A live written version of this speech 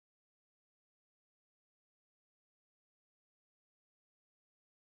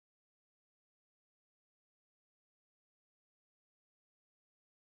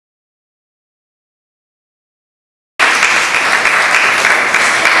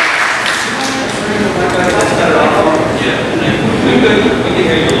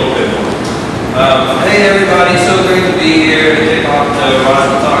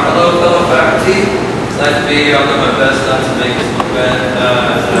be. I'll do my best not to make this look bad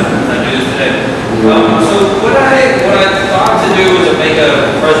as I do this today. So what I thought to do was to make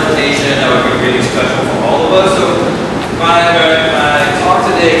a presentation that would be really special for all of us. So my talk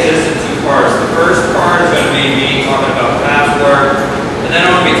today exists in two parts. The first part is going to be me talking about past work, and then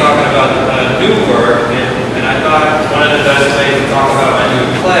I'm going to be talking about new work. And I thought one of the best ways to talk about my new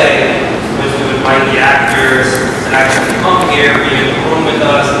play was to invite the actors to actually come here, be in the room with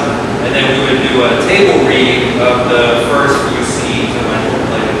us, and then we would do a table read of the first few scenes of my new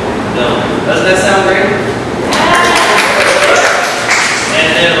play. Doesn't that sound great? And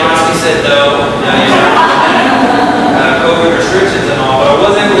then Roski said no, COVID restrictions and all, but I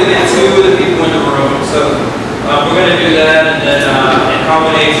was able to get two of the people in the room, so we're going to do that, and then in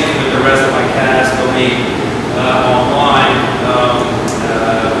combination with the rest of my cast, they'll be online on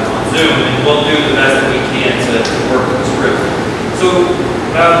Zoom, and we'll do the best that we can to work with the script. So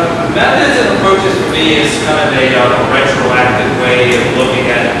methods and approaches for me is kind of a retroactive way of looking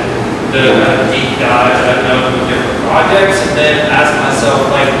at the deep dives that I've done with different projects, and then ask myself,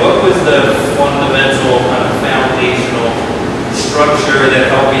 like, what was the fundamental kind of foundational structure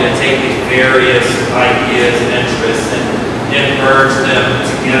that helped me to take these various ideas and interests and merge them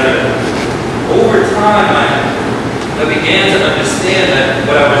together. Over time, I began to understand that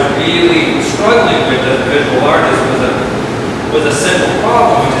what I was really struggling with as a visual artist was a simple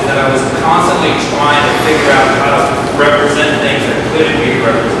problem, which is that I was constantly trying to figure out how to represent things that couldn't be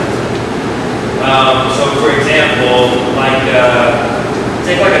represented. So for example, like,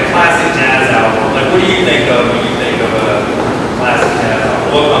 take like a classic jazz album. Like, what do you think of when you think of a classic jazz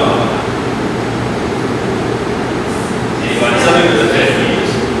album? What comes up? Anybody? Something from the 50s.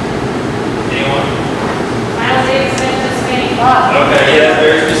 Anyone? Okay, yeah, that's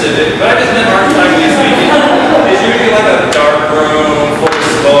very specific. But I just meant archetypically speaking. It's usually like a dark room, full of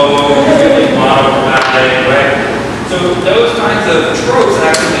smoke, really monochromatic, right? So those kinds of tropes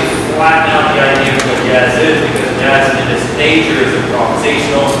actually flatten out the idea of what jazz is, because jazz in its nature is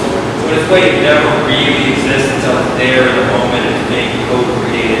improvisational. So in its way, it never really exists until it's there in the moment and it's being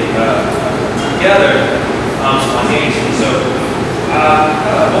co-created together spontaneously. So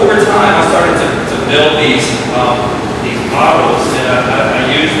over time, I started to build these models, and I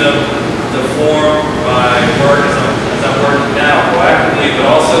use them to form my work as I'm working now proactively,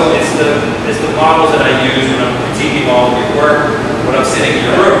 but also it's the models that I use when I'm critiquing all of your work when I'm sitting in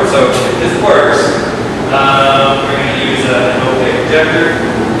your room. So if this works, we're going to use an opaque projector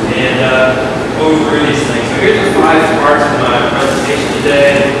and go through these things. So here's the 5 parts of my presentation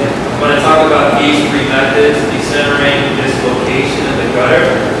today. I'm going to talk about these 3 methods: decentering, dislocation, and the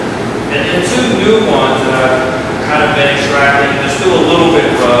gutter. And then 2 new ones that I've kind of been extracting. They're still a little bit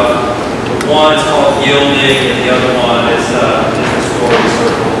rough. But one is called yielding, and the other one is the story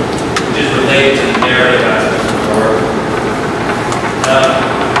circle, which is related to the narrative aspect of the work.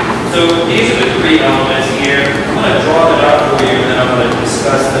 So these are the 3 elements here. I'm going to draw them out for you, and then I'm going to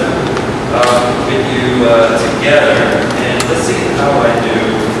discuss them with you together. And let's see how I do.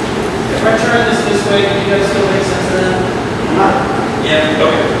 If I turn this way, can you guys still make sense of that? Yeah?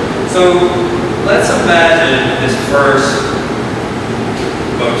 Okay. So let's imagine this first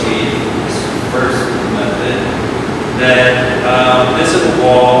motif, this first method, that this is a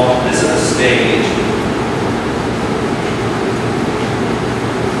wall, this is a stage,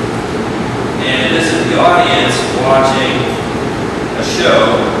 and this is the audience watching a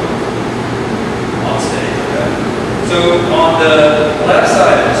show on stage. Okay? So on the left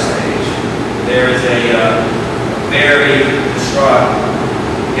side of the stage, there is a very distraught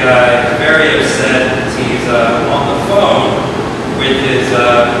guy, very upset. He's on the phone with his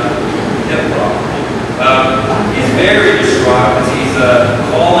hip problem. He's very distraught because he's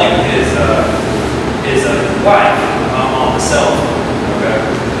calling his wife on the cell phone. Okay.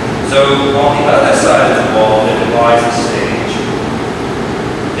 So on the other side of the wall that divides the stage,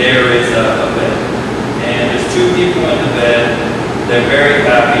 there is a bed, and there's 2 people in the bed. They're very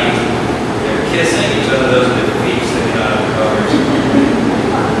happy. They're kissing each other. Those are the feet sticking out of the covers.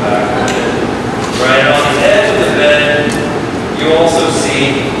 Right on the edge of the bed, you also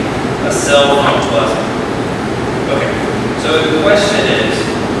see a cell phone buzzing. Okay, so the question is,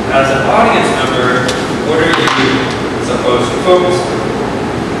 as an audience member, what are you supposed to focus on?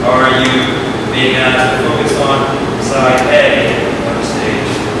 Are you being asked to focus on side A of the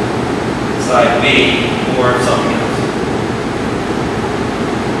stage, side B, or something else?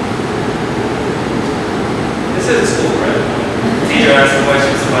 This is a school, right? Teacher asks a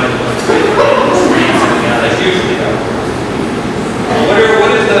question, somebody wants to read something out. That's usually how it works.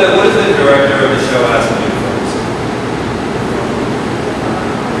 What is the director of the show asking you to focus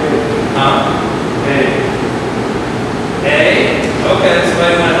on? Hey.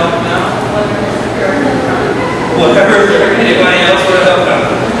 Whatever. Anybody else want to help out?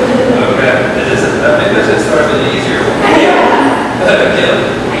 Okay. Maybe I should start with an easier one. Yeah.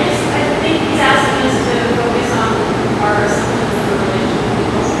 I think he's asking us to focus on our symptoms of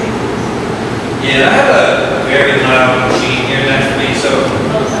relationship. Yeah, I have a very loud machine here next to me, so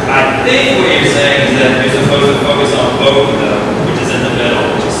I think what you're saying is that you're supposed to focus on both of them, which is in the middle,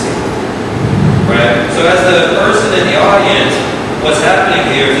 which is C. Right? So as the person in the audience, what's happening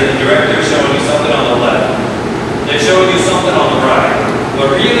here is that the director is showing you something on the left. They're showing you something on the right.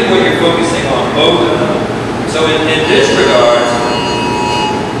 But really what you're focusing on both of them. So in this regard,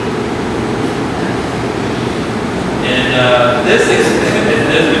 in this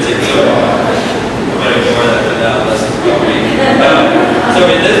particular model, I'm going to ignore that for now, unless it's about me. So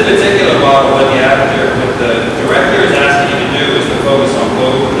in this particular model, what the director is asking you to do is to focus on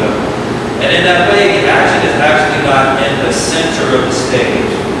both of them. And in that way, the action is actually not in the center of the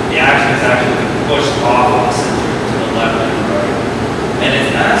stage. The action is actually pushed off of the center to the left and the right. And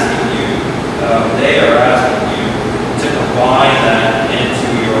it's asking you, they are asking you to combine that into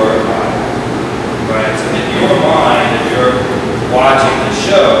your mind. Right? So in your mind, if you're watching the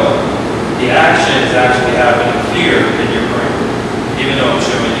show, the action is actually happening here in your brain, even though I'm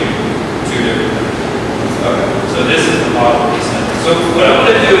showing you two different things. Okay, so this is the model of the center. So what I'm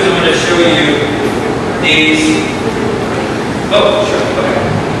going to do is I'm going to show you these. Oh, sure. Okay.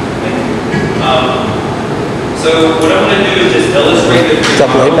 Thank you. So what I'm going to do is just illustrate the three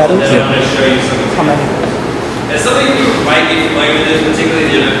models, and then I'm going to show you some examples. And some of you might be familiar with this, particularly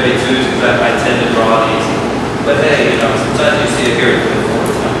the other grade twos, because I tend to draw these. But hey, sometimes you see it here for the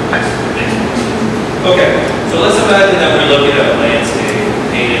fourth time. Okay, so let's imagine that we're looking at a landscape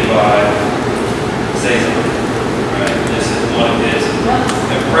painted by Sept. Right? This is one of his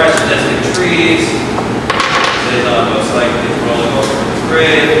impressionistic trees. Most likely it's rolling over his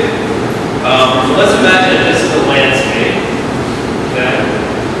grave. So let's imagine that this is a landscape. Okay?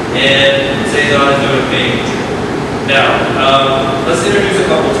 And Cezanne is doing a painting. Now, let's introduce a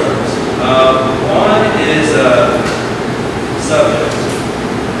couple terms. One is subject,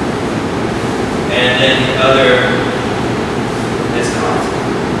 and then the other is content.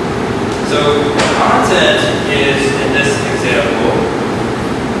 So content is, in this example,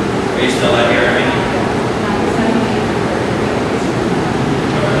 are you still not hearing me?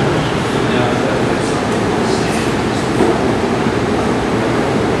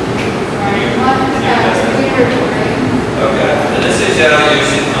 Okay, and this is how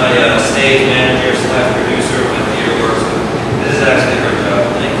using my stage manager / producer when theater works. This is actually her job.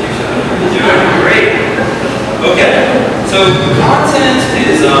 Thank you, Shadow. You're doing great. Okay, so content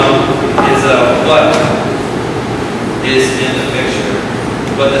is what is in the picture,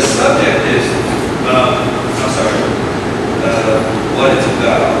 but the subject is what it's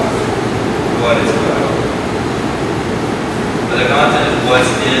about. What it's about. But the content is what's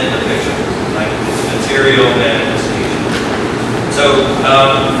in the picture, like it's material manifestation. So,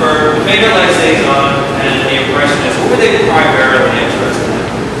 for a painter like Cezanne and the Impressionists, what were they primarily interested in?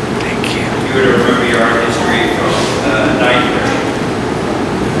 Thank you. If you were to remember your art history from ninth grade,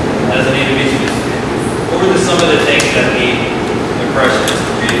 it doesn't need to be specific. What were some of the things that the Impressionists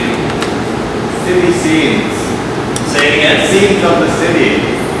really? City scenes. Say it again? Scenes of the city.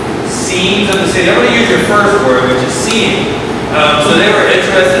 Scenes of the city. I'm going to use your first word, which is scene. So they were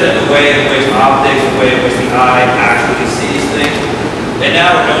interested in the way in which optics, the way in which the eye actually sees things. And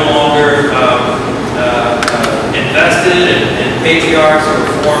now we're no longer invested in patriarchs who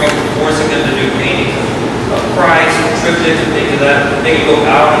are forcing them to do paintings of Christ, and triptychs, and things of that. They can go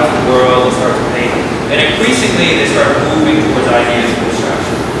out into the world and start to paint. And increasingly, they start moving towards ideas of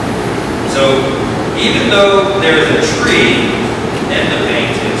abstraction. So even though there is a tree in the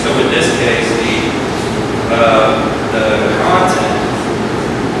painting, so in this case, the content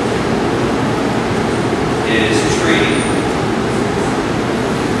is tree.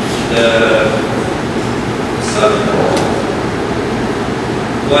 The subject,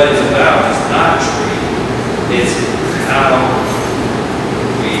 what it's about, is not tree. It's how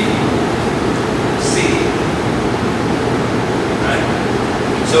we see. Right?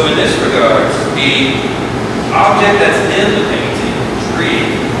 So in this regard, the object that's in the painting, tree,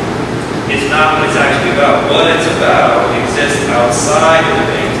 it's not what it's actually about. What it's about exists outside of the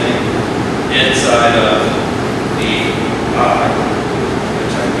painting, inside of the eye,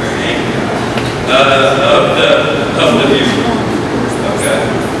 which I'm very angry at, of the viewer. Okay?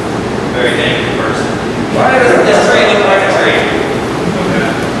 Very angry person. Why doesn't this tree look like a tree? Okay.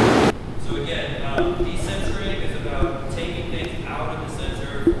 So again, decentering is about taking things out of the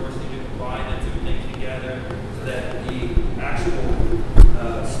center, forcing you to combine the two things together so that the actual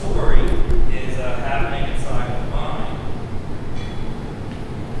story is happening inside the mind.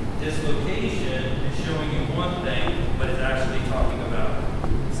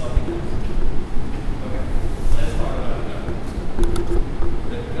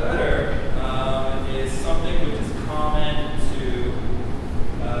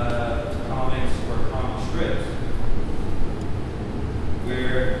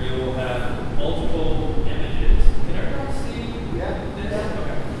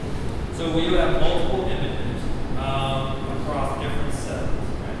 So we have multiple images across different cells,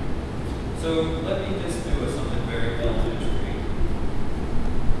 right? So let me just do something very elementary.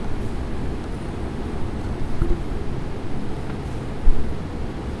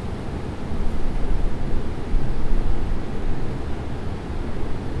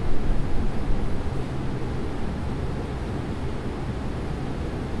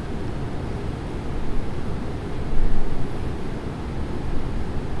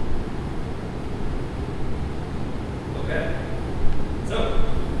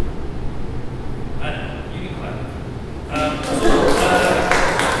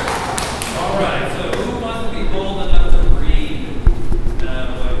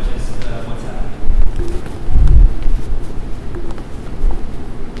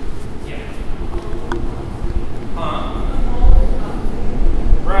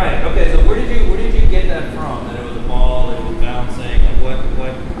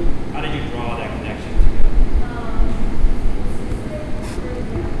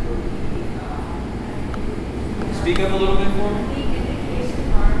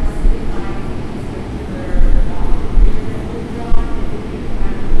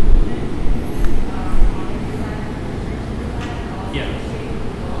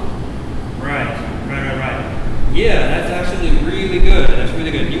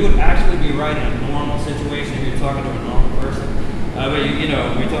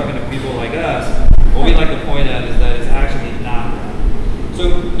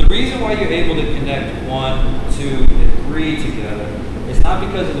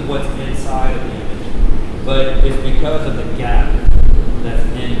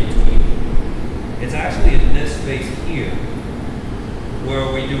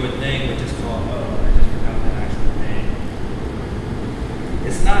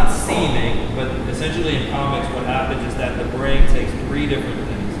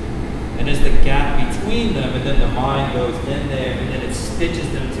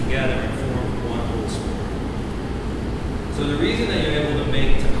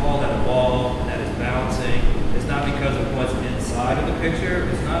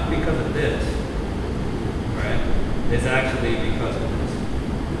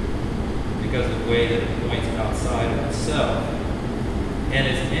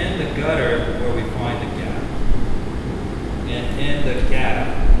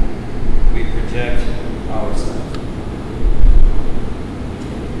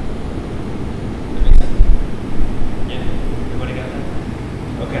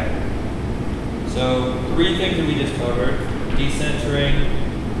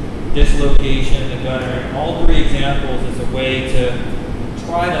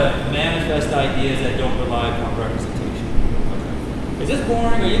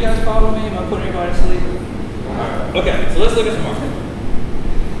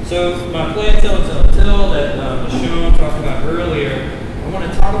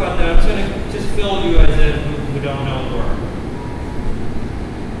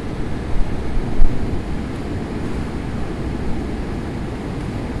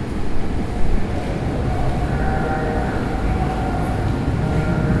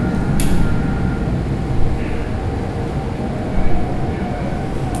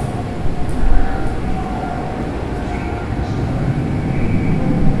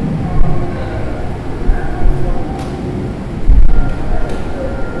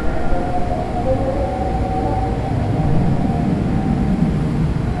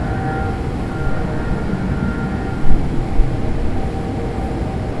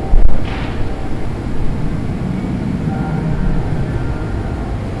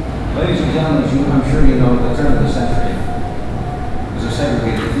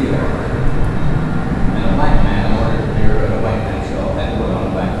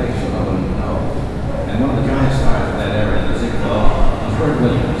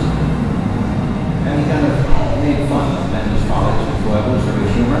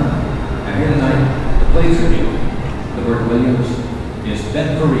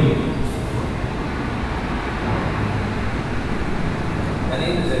 My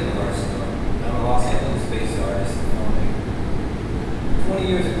name is Edgar Arceneaux. I'm a Los Angeles-based artist and filmmaker. 20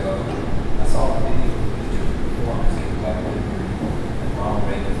 years ago, I saw a video of a performance in Black and Ronald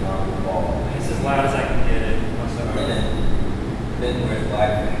Reagan's novel Ball. It's as loud as I can get it. I'm sorry. Then wears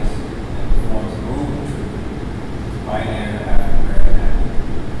blackface and performs a movement troupe, pioneer African-American actor.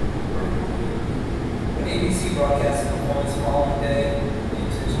 When ABC broadcast the performance the following day, they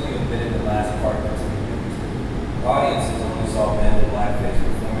intentionally omitted the last part of the video. Audiences only saw men in blackface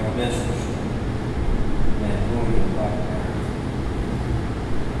performing a minstrel show and wounding black Americans.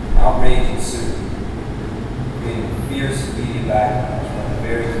 Outrage ensued, creating fierce media backlash from the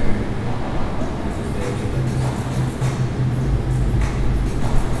very community.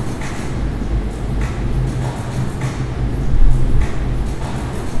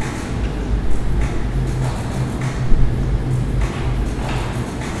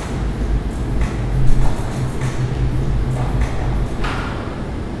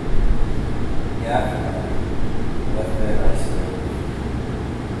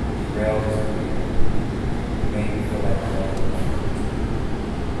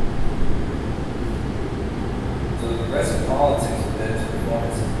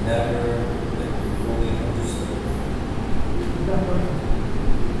 performance has never been fully understood.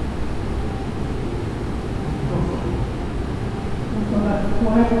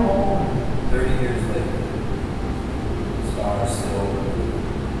 30 years later, stars still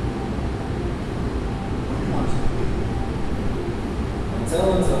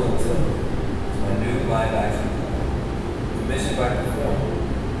until my new live action film, commissioned by Performer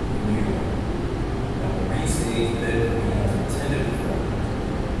in New York, and will restage the intended performance,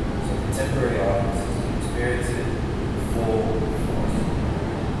 so contemporary audiences can experience it in full force.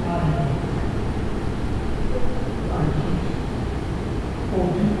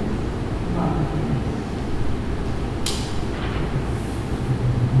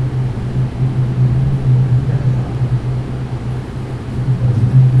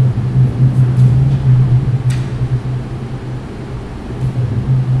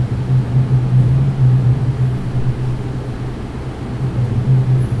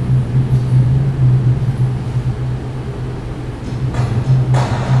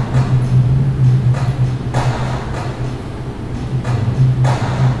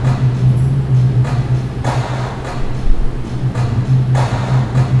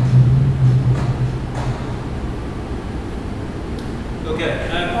 Okay,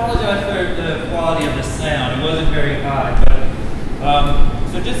 and I apologize for the quality of the sound. It wasn't very high, but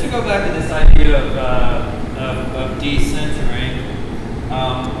so just to go back to this idea of decentering,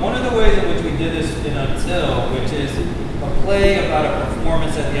 one of the ways in which we did this in Until, which is a play about a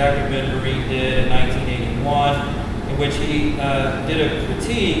performance that the actor Ben Vereen did in 1981, in which he did a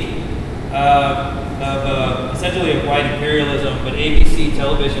critique of essentially of white imperialism, but ABC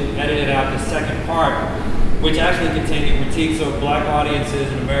television edited out the second part, which actually contained a critique. So black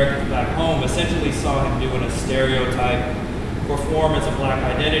audiences and Americans back home essentially saw him doing a stereotype performance of black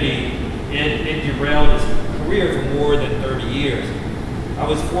identity. It derailed his career for more than 30 years. I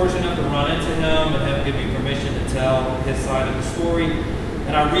was fortunate enough to run into him and have given me permission to tell his side of the story,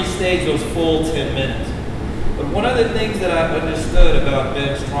 and I restaged those full 10 minutes. But one of the things that I understood about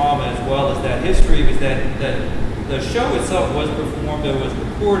Ben's trauma as well as that history was that the show itself was performed, it was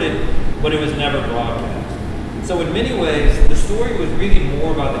recorded, but it was never broadcast. So in many ways, the story was really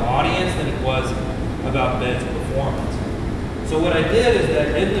more about the audience than it was about Ben's performance. So what I did is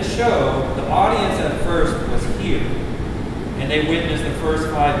that in the show, the audience at first was here, and they witnessed the first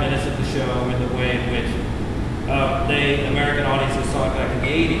 5 minutes of the show in the way in which American audiences saw it back in the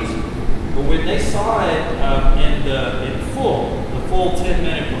 80s. But when they saw it in full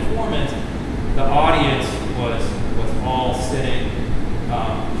 10-minute performance, the audience was all sitting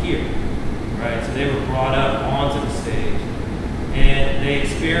here. Right, so they were brought up onto the stage, and they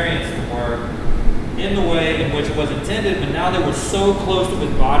experienced the work in the way in which it was intended, but now they were so close to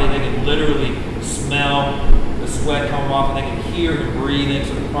his body they could literally smell the sweat coming off, and they could hear him breathing,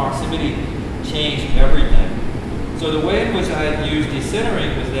 so the proximity changed everything. So the way in which I used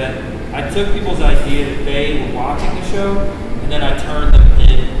decentering was that I took people's idea that they were watching the show, and then I turned them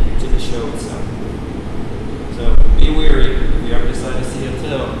into the show itself. So be wary if you ever decide to see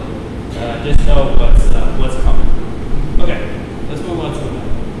Until. Just know what's coming. Okay, let's move on to another.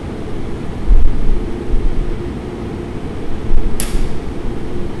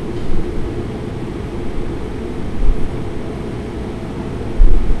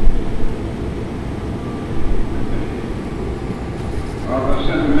 Of the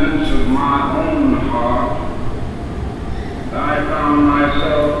sentiments of my own heart, I found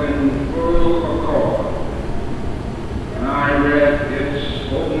myself in full accord, and I read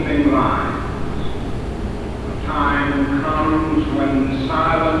its opening line. Time comes when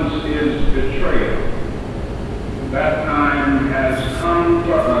silence is betrayal. That time has come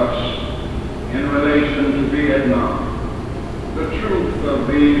for us in relation to Vietnam. The truth of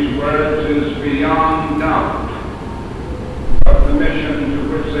these words is beyond doubt, but the mission to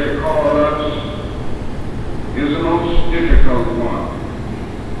which they call us is the most difficult one.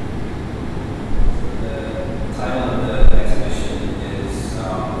 The title of the exhibition is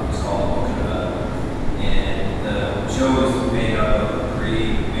called and the show is made up of 3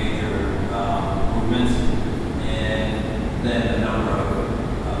 major movements and then a number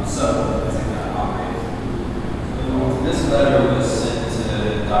of sub-movements that kind of operate. So this letter was sent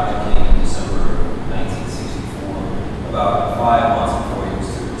to Dr. King in December 1964, about 5 months before he was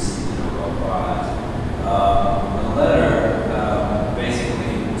to receive the Nobel Prize. The letter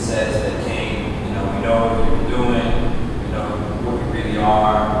basically says that King, we know what you're doing, we know what we really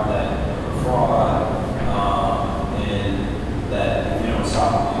are, that we're fraud. That if you don't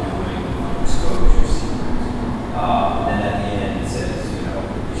stop what you're doing, you'll expose your secrets. Then at the end it says, you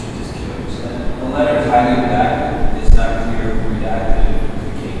should just kill yourself. The letter is highly redacted. It's not clear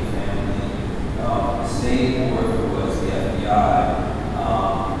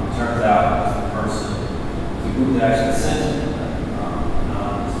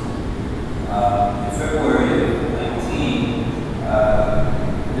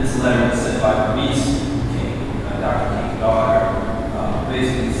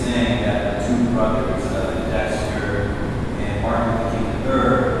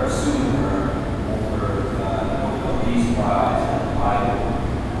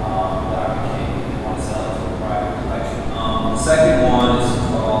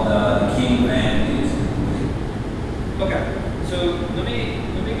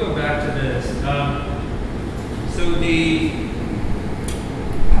let me go back to this.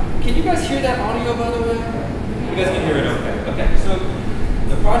 Can you guys hear that audio, by the way? You guys can hear it, okay. Okay, so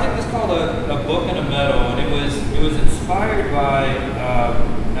the project is called A Book in a Meadow, and it was inspired by a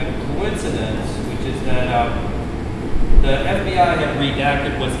coincidence, which is that the FBI had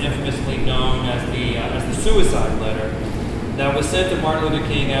redacted what's infamously known as the suicide letter that was sent to Martin Luther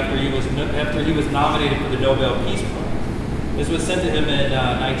King after he was nominated for the Nobel Peace Prize. This was sent to him in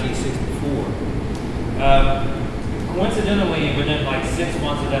 1964. Coincidentally, within like 6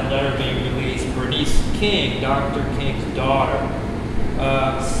 months of that letter being released, Bernice King, Dr. King's daughter,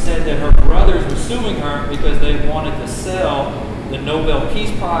 said that her brothers were suing her because they wanted to sell the Nobel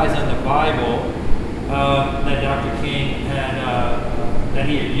Peace Prize and the Bible that Dr. King that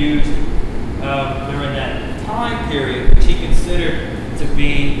he had used during that time period, which he considered to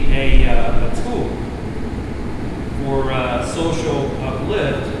be a tool for social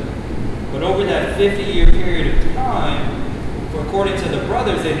uplift. But over that 50-year period of time, according to the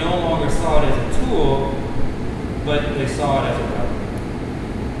brothers, they no longer saw it as a tool, but they saw it as a weapon.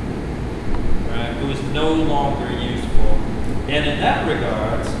 Right? It was no longer useful. And in that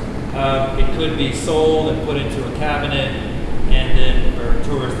regards, it could be sold and put into a cabinet and then for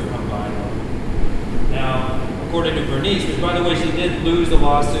tourists to come by. Now, according to Bernice, which by the way, she did lose the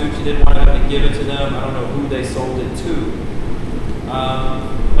lawsuit, she didn't want to have to give it to them. I don't know who they sold it to.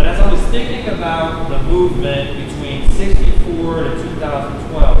 But as I was thinking about the movement between 64 to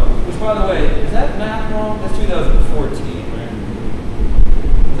 2012, which by the way, is that math wrong? That's 2014, right?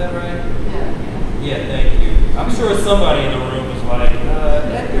 Is that right? Yeah. Yeah, thank you. I'm sure somebody in the room was like,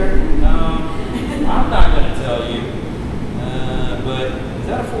 Edgar, I'm not going to tell you. But is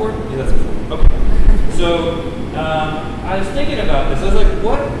that a 4? Yeah, that's a 4. Okay. So I was thinking about this. I was like,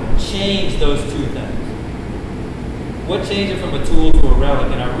 what changed those two things? What changed it from a tool to a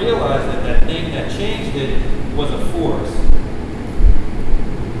relic? And I realized that that thing that changed it was a force.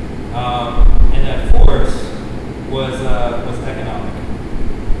 And that force was economic.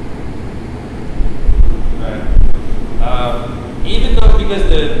 Right. Even though, because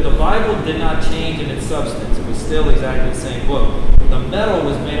the Bible did not change in its substance, it was still exactly the same book. The metal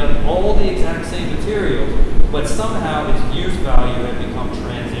was made of all the exact same materials, but somehow its use value had become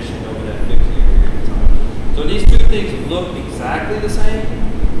transitioned over that 50-year period of time. So these two things look exactly the same,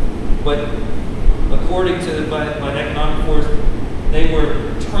 but according to by economic force, they were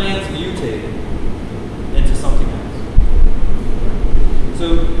transmutated into something else.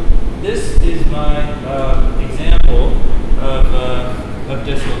 So this is my example of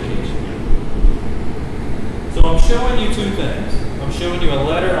dislocation. So I'm showing you two things. I'm showing you a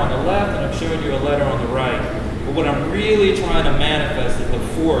letter on the left and I'm showing you a letter on the right. But what I'm really trying to manifest is the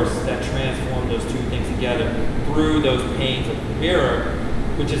force that transformed those two things together through those panes of the mirror,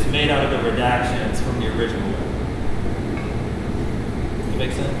 which is made out of the redactions from the original letter. Does that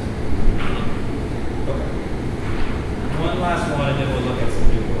make sense? Okay. One last one and then we'll look at some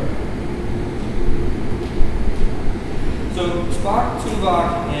new work. So Spock, Tuvok,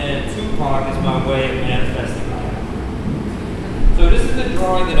 and Tupac is my way of manifesting that. So this is a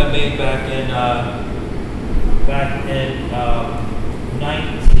drawing that I made back in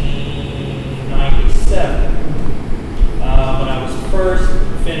 1997 when I was first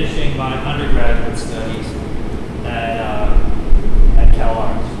finishing my undergraduate studies at Cal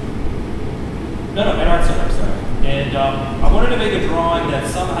Arts. At Arceneaux, sorry. And I wanted to make a drawing that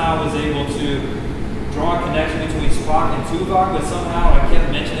somehow was able to draw a connection between Spock and Tuvok, but somehow I kept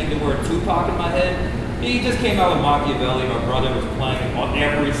mentioning the word Tupac in my head. He just came out with Machiavelli. My brother was playing it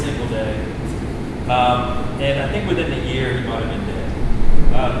every single day. And I think within a year he might have been dead.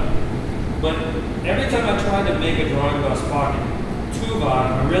 But every time I tried to make a drawing about Spock and Tuvok,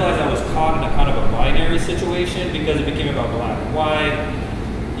 I realized I was caught in a kind of a binary situation because it became about black and white,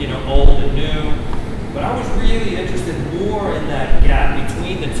 old and new. But I was really interested more in that gap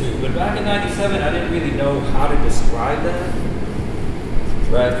between the two. But back in 97, I didn't really know how to describe that.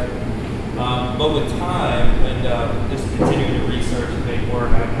 Right? But with time and just continuing to research and make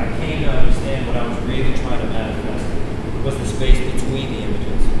work, I came to understand what I was really trying to manifest was the space between the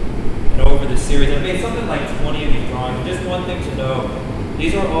images. And over the series, I made something like 20 of these drawings. Just one thing to know,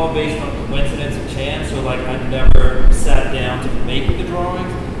 these are all based on coincidence and chance, so like I never sat down to make the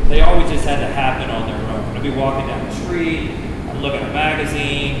drawings. They always just had to happen on their own. I'd be walking down the street, I'd look at a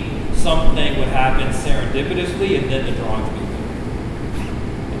magazine, something would happen serendipitously, and then the drawings would be made.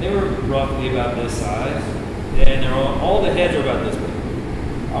 And they were roughly about this size, and they're all the heads are about this big.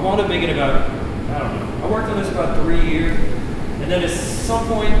 I wanted to make it about, I don't know, I worked on this about 3 years, and then at some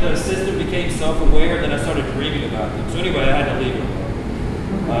point the system became self-aware, and then I started dreaming about them. So anyway, I had to leave it alone.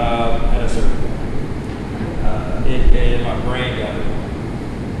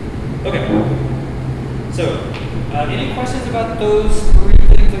 those three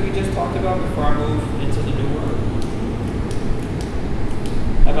things that we just talked about before I move into the new world?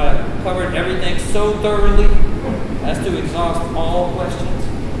 Have I covered everything so thoroughly as to exhaust all questions?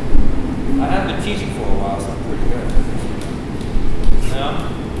 I have been teaching for a while, so I'm pretty good. No?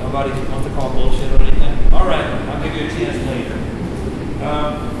 Nobody wants to call bullshit or anything? Alright, I'll give you a chance later.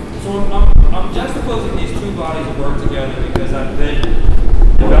 So I'm juxtaposing these two bodies of work together because I've been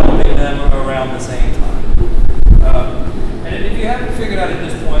developing them around the same time. And if you haven't figured out at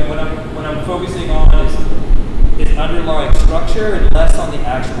this point, what I'm focusing on is underlying structure and less on the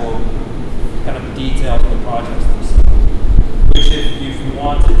actual kind of details of the projects themselves. Which if you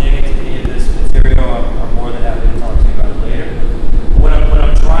want to dig into any of this material, I'm more than happy to talk to you about it later. What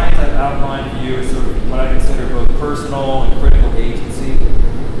I'm trying to outline for you is sort of what I consider both personal and critical agency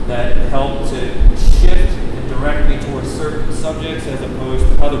that help to shift and direct me towards certain subjects as opposed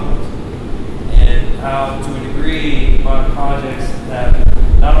to other ones. And how, to a degree, my projects have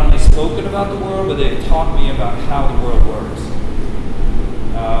not only spoken about the world, but they've taught me about how the world works.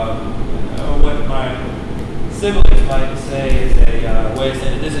 What my siblings might say is a way of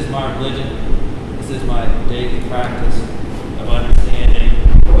saying this is my religion, this is my daily practice of understanding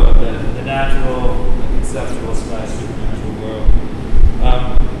both the natural, the conceptual, / supernatural world.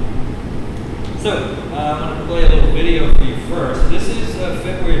 I'm going to play a little video for you first. This is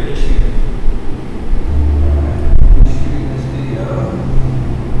February of this year. This video.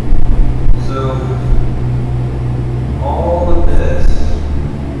 So, all of this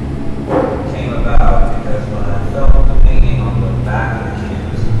came about because when I felt the painting on the back of the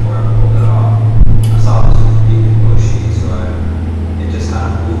canvas before I pulled it off, I saw this was really bushy, so it just kind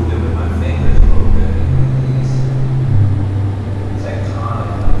of moved it with my fingers a little bit. These tectonic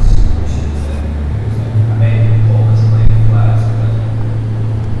squishes that I made it pull this plate of glass, but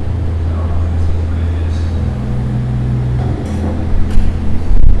I don't know if it's these bridges.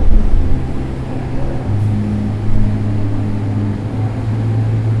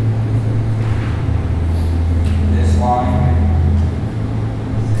 This line,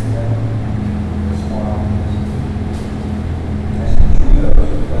 this one, nice and true with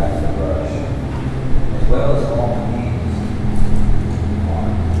the back of the brush, as well as all the leaves.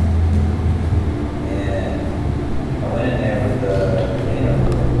 And I went in there with the paint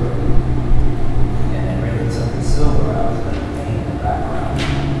over and then rendered something silver out of the paint in the background.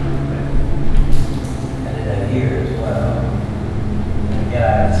 I did that here as well. And again,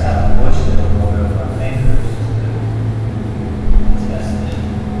 I just kind of pushed it a little bit with my fingers to test it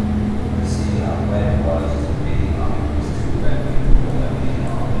to see how wet it was to be on it. It was too wet to pull that paint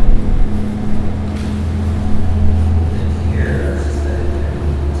on it. And then here, that's just that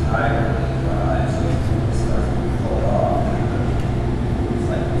entirely dry, so it starts to pull off. It's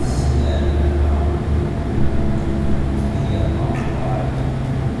like the skin peeling off the bottom.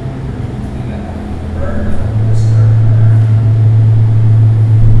 You got a burn from the blister in there.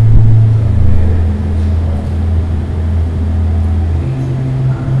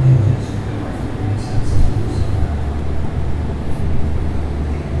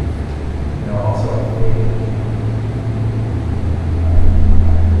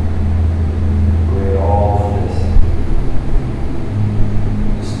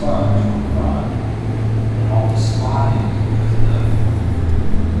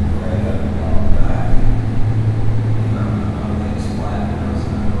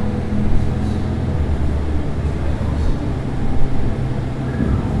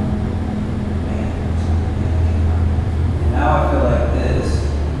 Now I feel like this,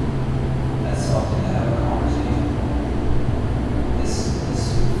 that's something to have a conversation about. This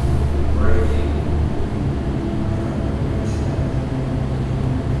breaking.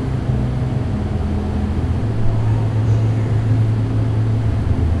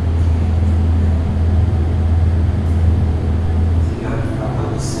 See, I put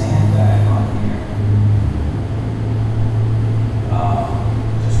the sandbag on here.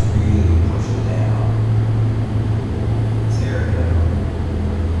 Just really push it down. This area.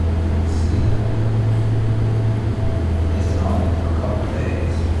 See that? It's been on it for a couple of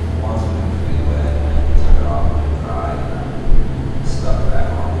days. Once it was really wet, and I took it off and it dried, and I stuck it back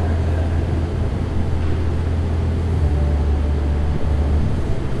on there again.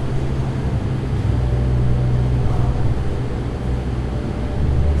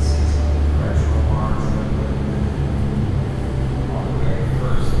 See some of the correctional marks that I put on the very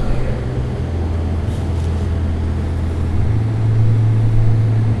first layer.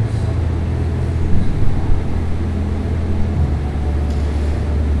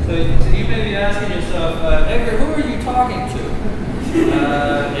 So you may be asking yourself, Edgar, who are you talking to?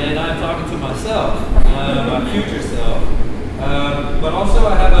 And I'm talking to myself, my future self. But also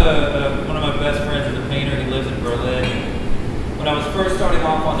I have one of my best friends is a painter. He lives in Berlin. When I was first starting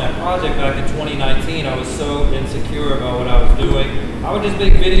off on that project back in 2019, I was so insecure about what I was doing. I would just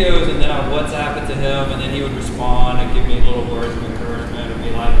make videos and then I would WhatsApp it to him, and then he would respond and give me little words of encouragement and be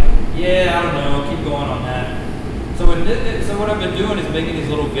like, yeah, I don't know, keep going on that. So what I've been doing is making these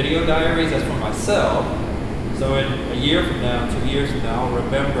little video diaries that's for myself. So in a year from now, 2 years from now, I'll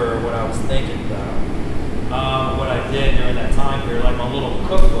remember what I was thinking about, what I did during that time period, like my little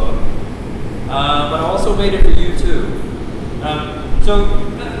cookbook. But I also made it for you too. So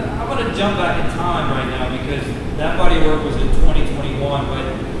I'm going to jump back in time right now because that body of work was in 2021, but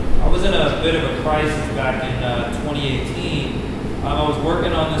I was in a bit of a crisis back in 2018. I was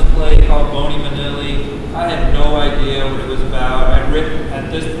working on this play called Bony Manili. I had no idea what it was about. I'd written,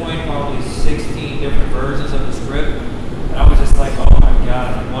 at this point, probably 16 different versions of the script, and I was just like, oh my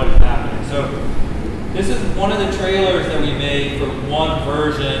god, what is happening? So this is one of the trailers that we made for one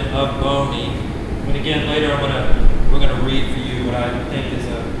version of Bony. And again, later we're gonna read for you what I think is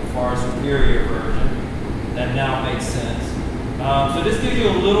a far superior version that now makes sense. So this gives you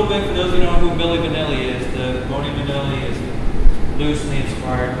a little bit, for those of you who know who Milli Vanilli is. The Bony Manili is loosely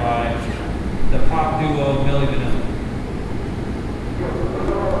inspired by the pop duo Milli Vanilli.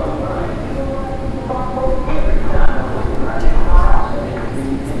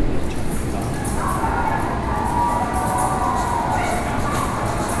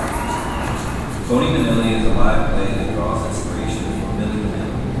 Bony Manili is a live play that draws inspiration from Milli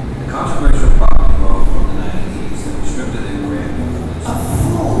Vanilli, the controversial pop duo from the 90s that was stripped of their Grammy awards.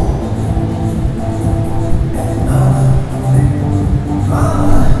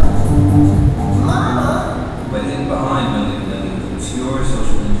 But hidden behind Milli Vanilli was an obscure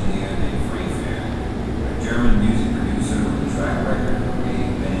social engineer named Frank Farian, a German music producer with a track record of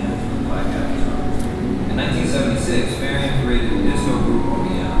creating bands with black avatars. In 1976, Farian created the disco group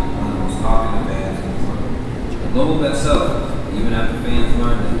OEM, one of the most popular bands in the world. A global bestseller, even after fans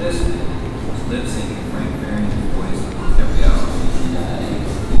learned that this band was lip-syncing Frank Farian's voice every hour.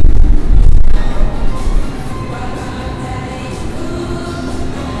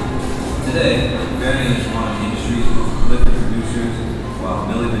 Today, Farian is one of the industry's most prolific producers, while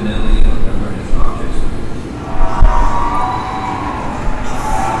Milli Vanilli are remembered as objects of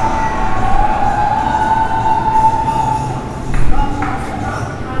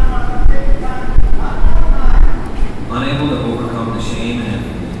unable to overcome the shame and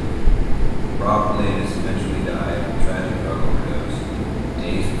infamy, Rob Players eventually died of a tragic drug overdose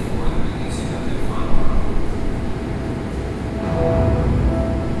days before the releasing of their final album.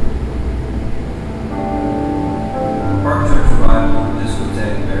 Park Church Revival,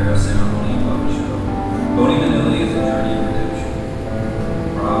 discotheque, burial ceremony, and puppet show. Bony Manili is a journey of redemption.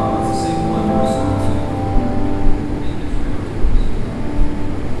 Rob wants to sing one more song to you. Make it real.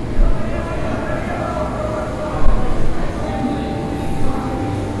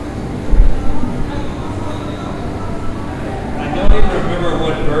 I don't even remember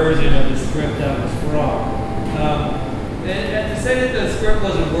what version of the script that was from. And to say that the script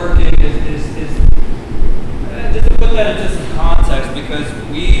wasn't working is just to put that into some context, because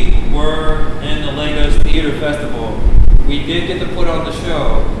we were in the Lagos Theater Festival. We did get to put on the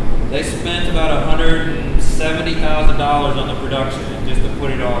show. They spent about $170,000 on the production just to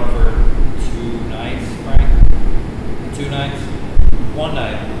put it on for 2 nights, right? 2 nights? 1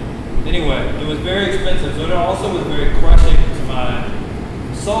 night. Anyway, it was very expensive, so it also was very crushing to my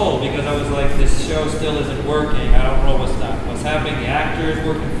soul, because I was like, this show still isn't working. I don't know what's happening. The actors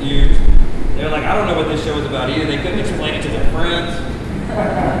were confused. They were like, I don't know what this show is about either. They couldn't explain it to their friends.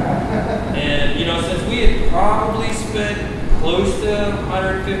 And since we had probably spent close to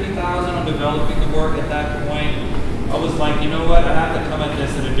 $150,000 on developing the work at that point, I was like, you know what? I have to come at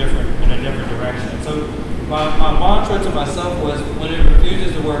this in a different direction. So my mantra to myself was, when it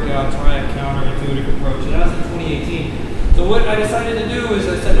refuses to work out, try a counterintuitive approach. And that was in 2018. So what I decided to do is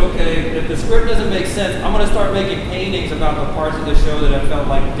I said, okay, if the script doesn't make sense, I'm going to start making paintings about the parts of the show that I felt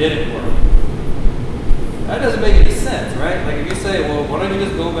like didn't work. That doesn't make any sense, right? Like if you say, well, why don't you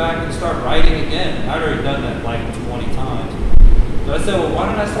just go back and start writing again? I'd already done that like 20 times. So I said, well, why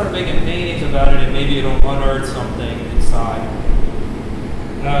don't I start making paintings about it, and maybe it'll unearth something inside.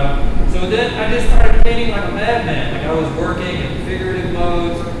 So then I just started painting like a madman. Like I was working in figurative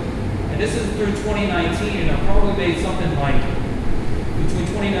modes. And this is through 2019, and I probably made something like, between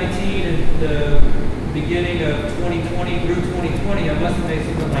 2019 and the beginning of 2020 through 2020, I must have made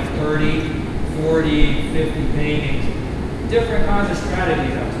something like 30, 40, 50 paintings. Different kinds of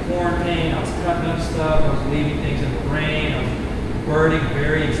strategies. I was pouring paint, I was cutting up stuff, I was leaving things in the rain, I was burning,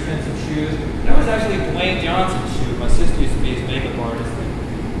 very expensive shoes. That was actually Dwayne Johnson's shoe. My sister used to be his makeup artist.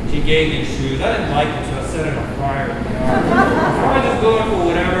 And she gave me shoes. I didn't like them, so I set it on fire. I was just going for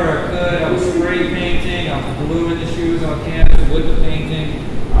whatever I could. I was spray painting. I was gluing the shoes on canvas with the painting.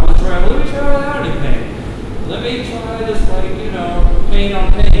 I was trying, let me try without any paint. Let me try this, like, you know, paint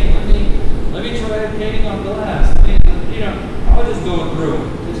on paint. Let me try painting on glass. I was just going through it.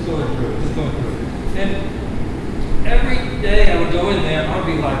 Just going through it. And every day I would go in there and I would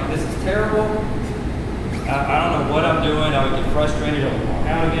be like, this is terrible. I don't know what I'm doing. I would get frustrated. I would walk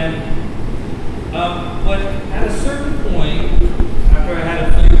out again. But at a certain point, after I had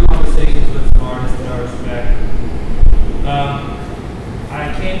a few conversations with some artists that I respect, I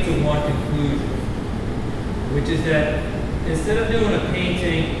came to one conclusion, which is that instead of doing a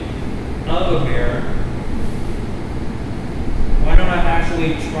painting of a mirror, why don't I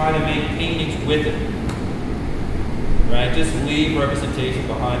actually try to make paintings with it? Right? Just leave representation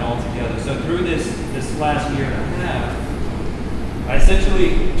behind altogether. So through this last year and a half, I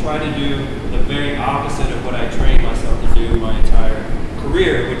essentially try to do the very opposite of what I trained myself to do my entire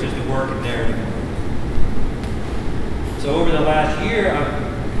career, which is to work in narrative. So over the last year,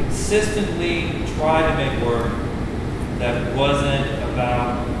 I've consistently tried to make work that wasn't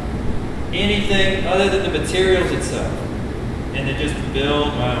about anything other than the materials itself, and to just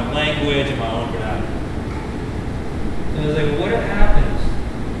build my own language and my own vernacular. And I was like, what happens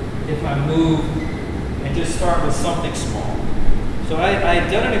if I move and just start with something small? So I had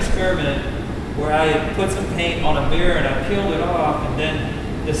done an experiment where I had put some paint on a mirror and I peeled it off, and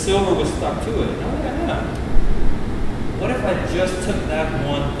then the silver was stuck to it. And I was like, yeah. What if I just took that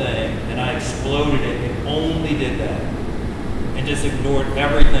one thing and I exploded it and only did that, and just ignored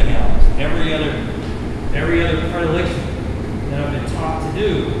everything else, every other predilection that I've been taught to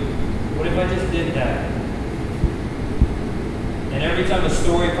do? What if I just did that? And every time a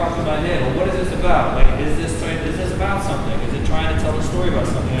story popped in my head, well, what is this about? Like, is this about something? Is it trying to tell a story about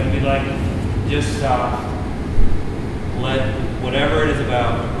something? I'd be like, just stop. Let whatever it is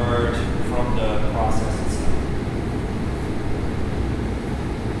about emerge from the process itself.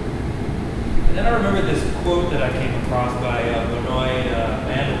 And then I remember this quote that I came across by Benoit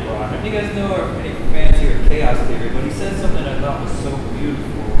Mandelbrot. None of you guys know or any fans here of chaos theory, but he said something I thought was so beautiful.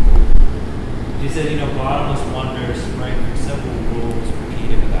 He said, bottomless wonders spring from simple rules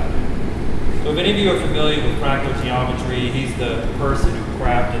repeated without it. So if any of you are familiar with fractal geometry, he's the person who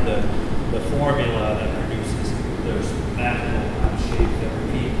crafted the formula that produces those magical shapes that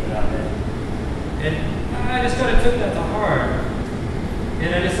repeat without end. And I just kind of took that to heart.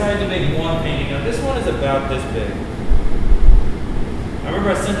 And I decided to make one painting. Now this one is about this big. I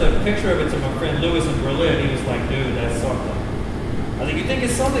remember I sent a picture of it to my friend Lewis in Berlin. He was like, dude, that's something. I was like, you think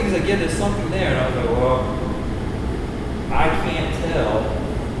it's something? He's like, yeah, there's something there. And I was like, well, I can't tell,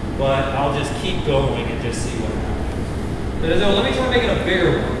 but I'll just keep going and just see what happens. But I said, well, let me try making a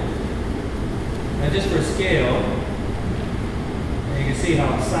bigger one. And just for scale, and you can see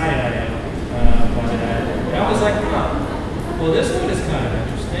how excited I am by that. And I was like, well, this one is kind of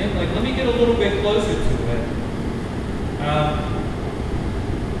interesting. Like, let me get a little bit closer to it.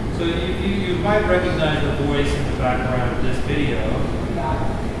 So you might recognize the voice in the background of this video.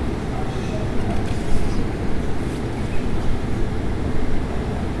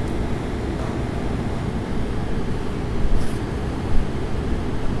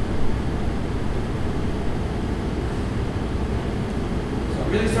 So I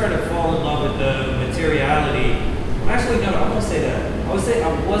really started to fall in love with the materiality. Actually, no, I won't say that. I would say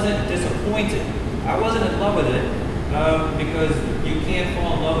I wasn't disappointed. I wasn't in love with it. Because you can't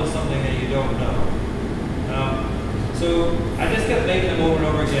fall in love with something that you don't know. So I just kept making them over and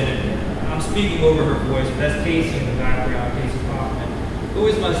over again, and I'm speaking over her voice, but that's Casey in the background, Casey Kaufman, who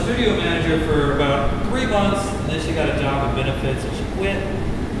was my studio manager for about 3 months, and then she got a job with benefits, and she quit.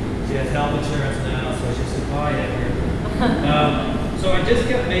 She has health insurance now, so she said, bye, Edgar. So I just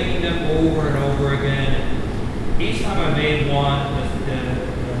kept making them over and over again, and each time I made one,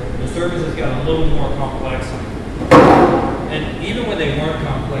 the surfaces got a little more complex. And even when they weren't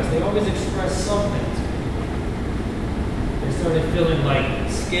complex, they always expressed something to me. They started feeling like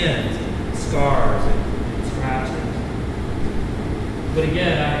skins, and scars, and scratches. But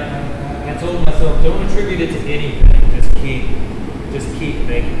again, I told myself, don't attribute it to anything. Just keep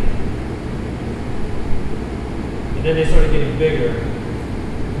making it. And then they started getting bigger.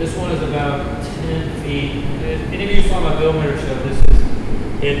 This one is about 10 feet. If any of you saw my Billmeter show, this is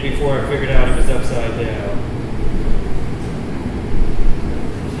it before I figured out it was upside down.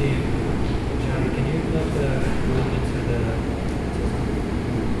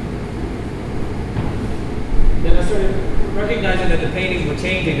 Then I started recognizing that the paintings were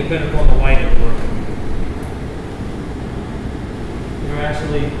changing depending upon the light it were. They were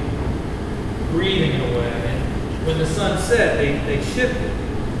actually breathing in a way, and when the sun set, they shifted,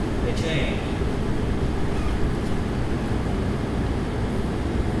 they changed.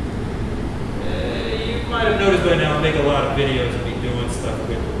 You might have noticed by now I make a lot of videos of me doing stuff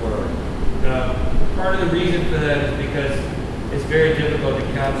with the work. Part of the reason for that is because it's very difficult to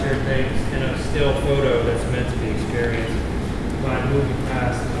capture things in a still photo that's meant to be experienced by moving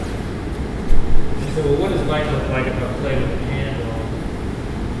past them. And so, well, what does light look like if I play with a candle?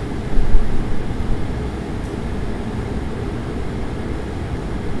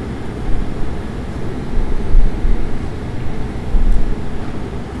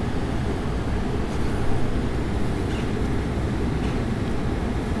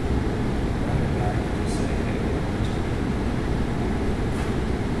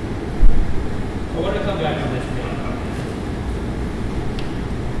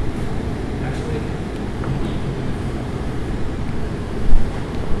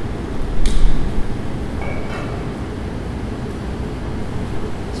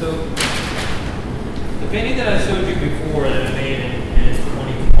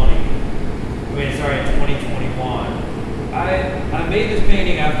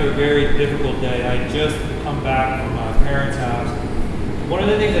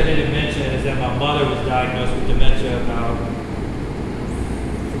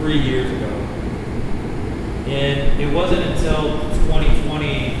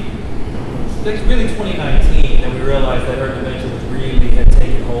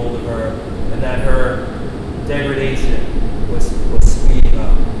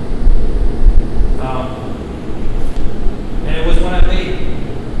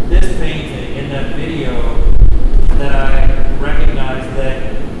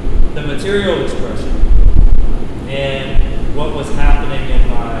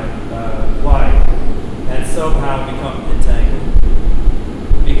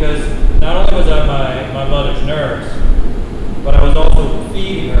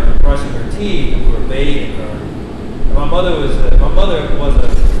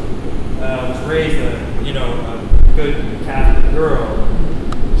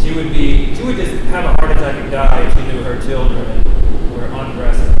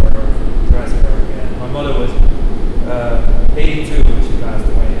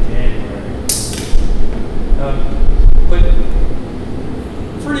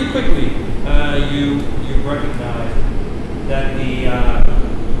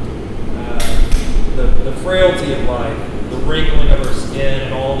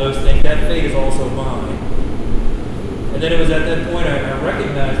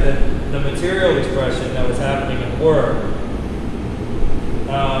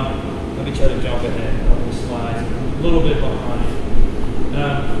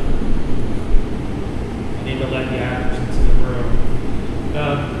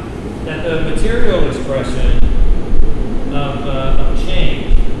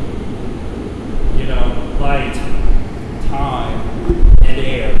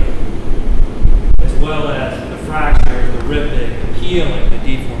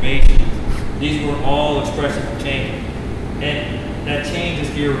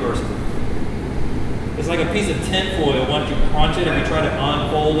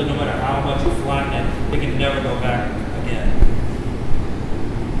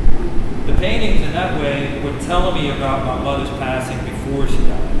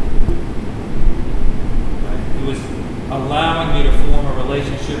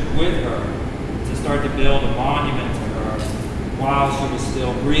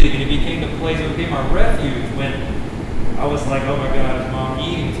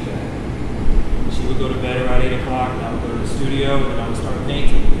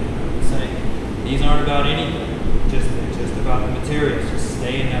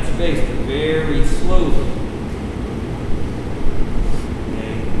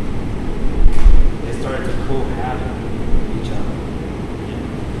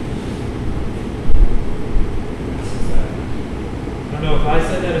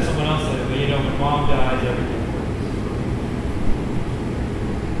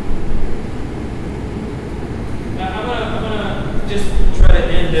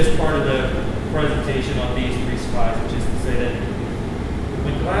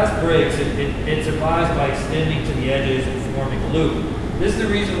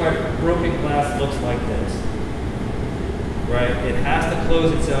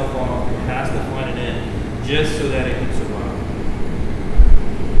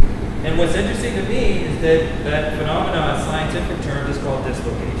 And what's interesting to me is that phenomenon, in scientific terms, is called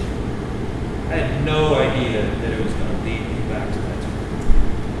dislocation. I had no idea that it was going to lead me back to that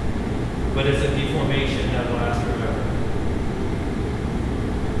screen. But it's a deformation that lasts forever.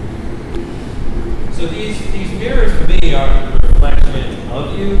 So these mirrors for me are a reflection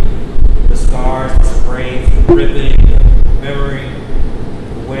of you, the scars, the sprains, the ripping, the memory,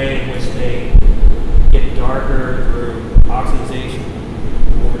 the way in which they get darker through oxidation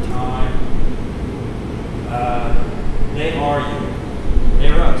over time. They are you.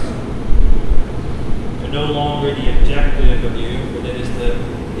 They're us. They're no longer the objective of you, but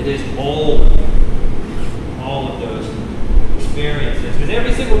it is all of you. All of those experiences. Because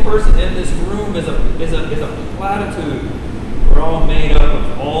every single person in this room is a platitude. We're all made up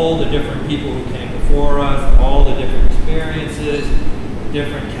of all the different people who came before us, all the different experiences,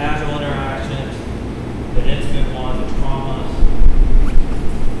 different casual interactions, the intimate ones, the traumas.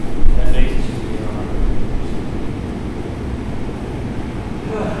 That makes us who we are.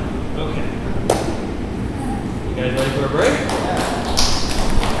 Okay. You guys ready for a break?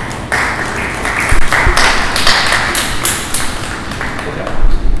 Okay.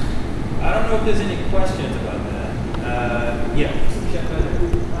 I don't know if there's any questions about that. Yeah. Check that out.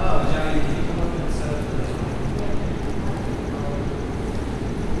 Oh, Johnny, can you come up and set up for this one?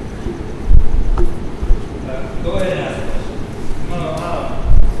 Go ahead and ask a question.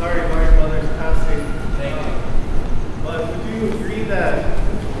 Sorry, my mother's passing. Thank you. But would you agree that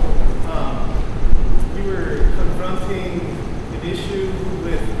you were confronting an issue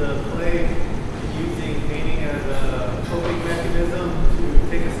with the play using painting as a coping mechanism to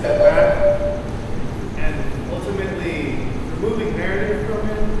take a step back and ultimately removing narrative from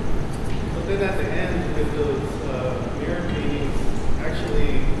it? But then at the end with those mirror paintings,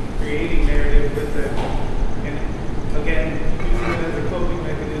 actually creating narrative with it. And again, using it as a coping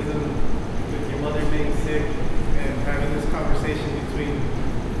mechanism with your mother being sick and having this conversation between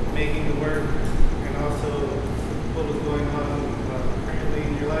making the work and also what was going on currently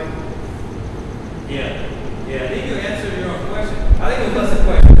in your life. Yeah. I think you answered your own question. I think it was less a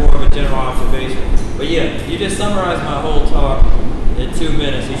question, more of a general observation. But yeah, you just summarized my whole talk in 2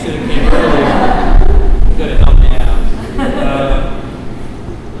 minutes. You should have came earlier. You could have helped me out.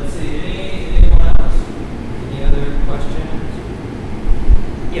 Let's see, anyone else? Any other questions?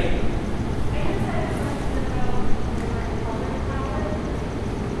 Yeah.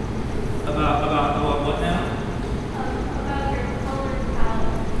 About what now? About your color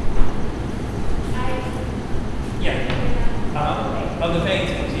palette. Yeah. Of the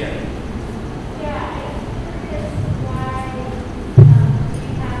paintings, yeah. Yeah, I'm curious why do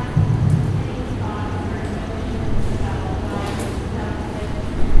you have any thoughts or notions about why stuff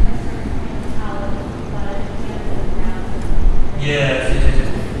with a certain palette but canvas around? Yes.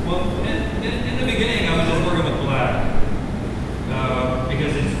 Well, in the beginning, I was just working with black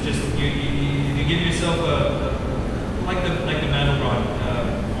because it's just you give yourself a like the metal rod.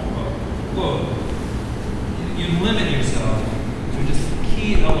 You limit yourself to just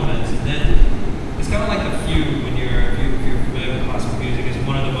key elements, and then it's kind of like the fugue when if you're familiar with classical music. It's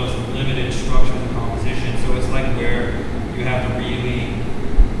one of the most limited structures of composition, so it's like where you have to really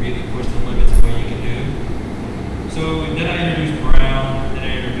push the limits of what you can do. So then I introduced brown, then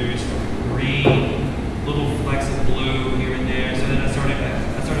I introduced green, little flecks of blue here and there. So then I started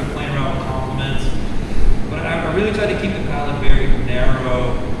playing around with complements. But I really tried to keep the palette very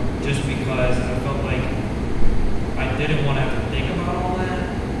narrow, just because I felt like I didn't want to have to think about all that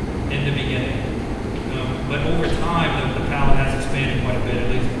in the beginning. But over time, the palette has expanded quite a bit, at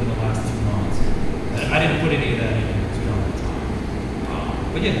least for the last 2 months. And I didn't put any of that in here because we don't have time.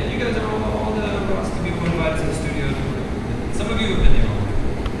 But yeah, you guys are all the Roski people invited to the studio. Some of you have been there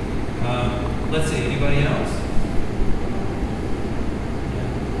already. Let's see, anybody else?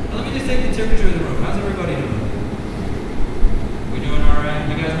 Yeah. Let me just take the temperature of the room. How's everybody doing? We doing all right?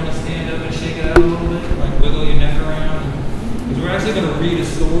 You guys want to stand up and shake it out a little bit? Like wiggle your neck around? Because we're actually going to read a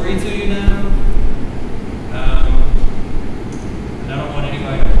story to you now. And I don't want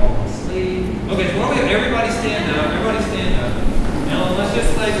anybody to fall asleep. Okay, so why don't we have everybody stand up? Everybody stand up. Now let's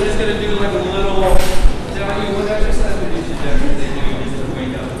just we're just going to do like a little, tell you what exercise would you suggest that they do just to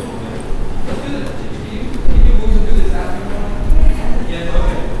wake up a little bit. Let's do this. Can you move and do this after you want? Yeah,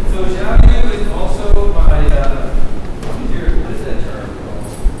 okay. So Xiaoyu is also my, what is that term called?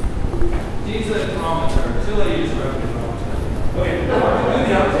 She's a trauma term. She'll let you describe the trauma term. Okay, do the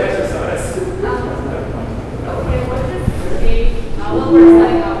exercise. Okay, what does the stage, what we're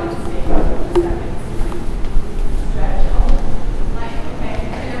setting up with the stage, what does that mean? Stretch. Like, okay,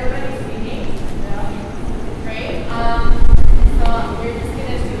 and everybody's speaking. Great.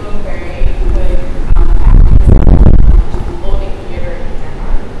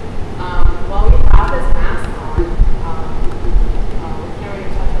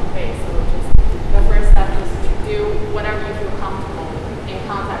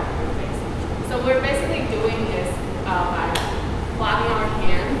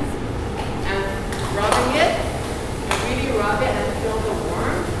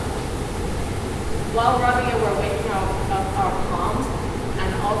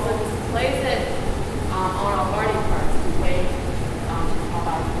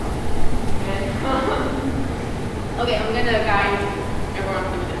 Okay, I'm gonna guide everyone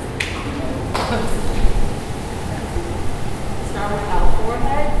through this. Start with our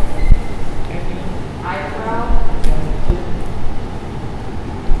forehead, eyebrow,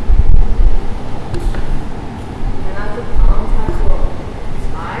 and as the palm touch your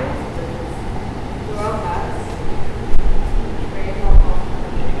eyes, through our backs, straight up.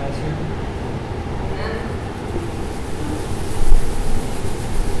 And then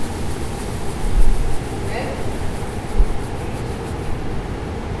okay.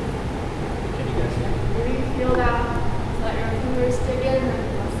 Really feel that. Let your fingers dig in and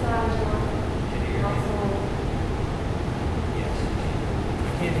massage your muscle. Yes. I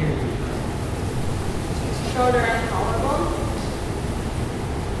can't hear you. Shoulder and collarbone.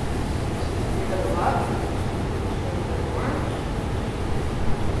 Go up. More.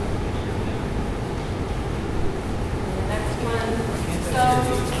 And the next one. So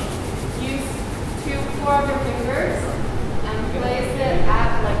use 4 of your fingers and place it at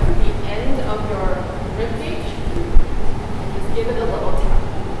like the end of your rib cage. Just give it a little tap.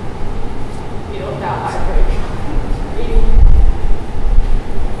 Feel that vibration.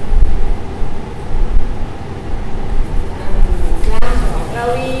 And down to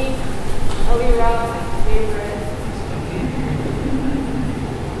belly rub, favorite.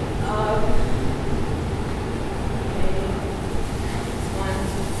 Up. Okay. This one.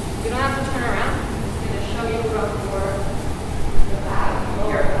 You don't have to turn around. I'm just going to show you rub for the back.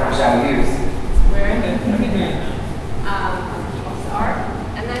 Lower back. Where are,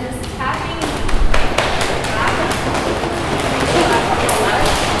 and then just tapping back, left. Feel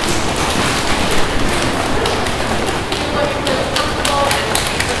what you feel comfortable and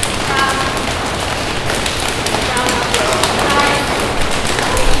just tap down up your side.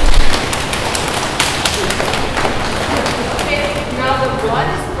 Okay, now the blood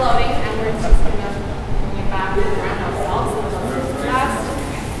is flowing and we're just gonna bring it back around ourselves. So last,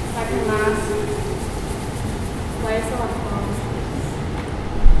 second last. Place our palms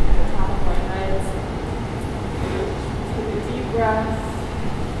at the top of our heads. Take a deep breath.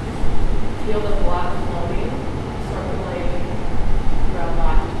 Feel the blood flowing, circulating through our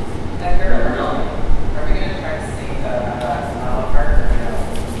bodies. Edgar, are we going to try to sing the smile part or no?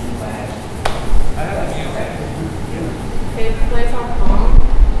 I have a music. Okay, place our palm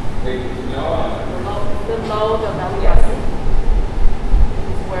below the belly button.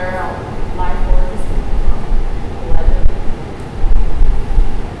 This is where our life force is.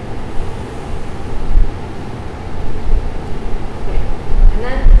 And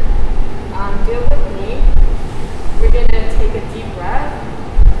then deal with me. We're going to take a deep breath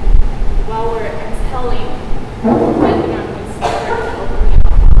while we're exhaling. Bending our knees forward and opening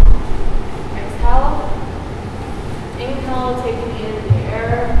our palm. Exhale. Inhale, taking in the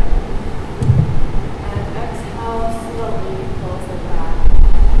air. And exhale, slowly close it back.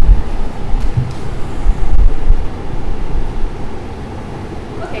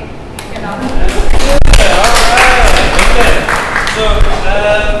 Okay, get out. So,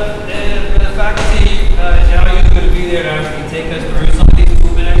 the faculty, Xiao is going to be there to actually take us through some of these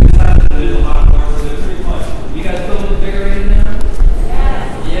movement exercises. There's a lot more, so they're pretty fun. You guys feel invigorated now? Yes.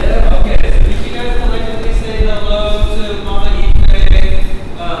 Yeah? Okay. So, if you guys collectively say hello to Mama Ife,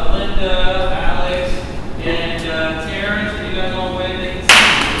 Linda, Alex, and Terrence, you guys all wave, they can see.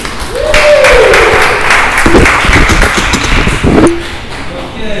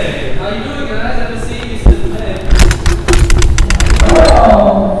 Okay. How you doing, guys? Haven't seen you since May.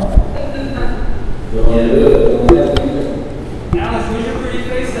 Alex, where's your pretty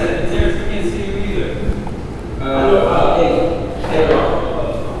face at? Terrence, we can't see you either.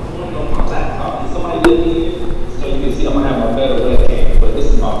 Somebody live here, so you can see I'm gonna have my better webcam, but this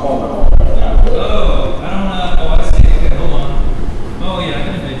is my phone right now. Oh, I don't know. Oh, I see. Okay, hold on. Oh, yeah, I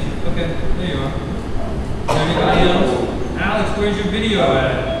can image you. Okay, there you are. Everybody else? Alex, where's your video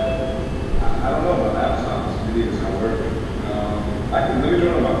at? I don't know about laptop. This video is not working. Let me do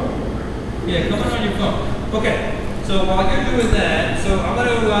it on my phone. Yeah, come on your phone. Okay, so while you're doing that, so I'm going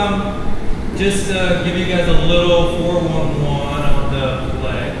to just give you guys a little 411 on the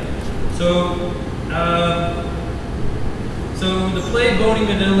play. So the play Boning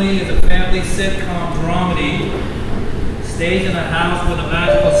Manili is a family sitcom dramedy staged in a house with a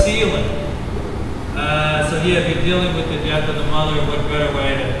magical ceiling. So yeah, if you're dealing with the death of the mother, what better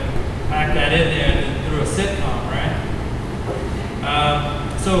way to pack that in there than through a sitcom, right?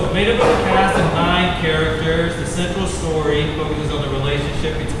 So made up of a cast of 9 characters, the central story focuses on the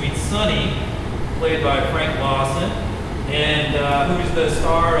relationship between Sonny, played by Frank Lawson, and who's the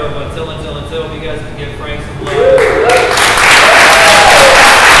star of Until. If you guys can give Frank some love.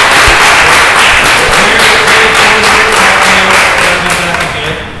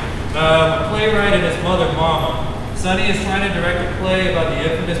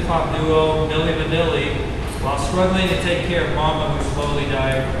 infamous pop duo Milli Vanilli while struggling to take care of Mama, who slowly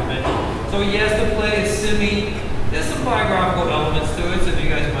died from dementia. So he has to play a semi. There's some biographical elements to it, so if you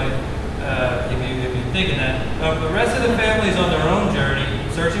guys might, if you're thinking that. The rest of the family is on their own journey,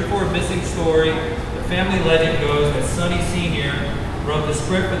 searching for a missing story. The family legend goes that Sonny Sr. wrote the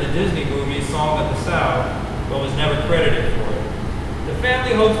script for the Disney movie Song of the South, but was never credited for it. The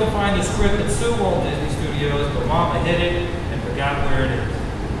family hopes to find the script at Walt Disney Studios, but Mama hid it and forgot where it is.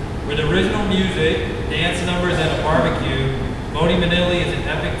 With original music, dance numbers, and a barbecue, Moni Manili is an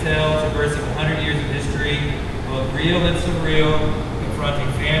epic tale traversing 100 years of history, both real and surreal, confronting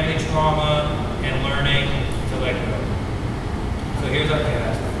family trauma and learning to let go. So here's our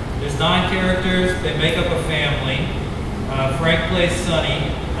cast. There's 9 characters. They make up a family. Frank plays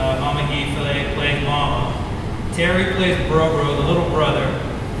Sonny. Mama Gee plays Mama. Terry plays Bro, the little brother.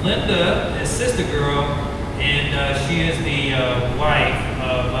 Linda is Sister Girl, and she is the wife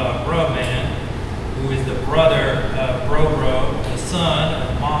of Bro Man, who is the brother of Bro, the son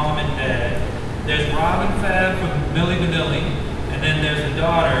of Mom and Dad. There's Rob and Fab from Milli Vanilli, and then there's the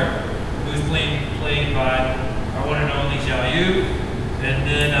daughter, who's played by our one and only Xiao Yu. And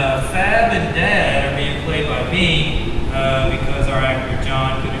then Fab and Dad are being played by me because our actor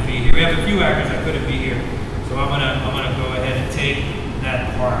John couldn't be here. We have a few actors that couldn't be here, so I'm gonna go ahead and take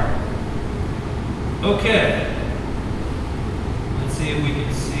that part. Okay. Let's see if we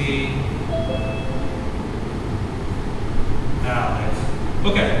can see Alex.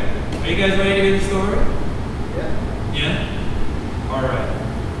 Okay. Are you guys ready to hear the story? Yeah. Yeah? All right.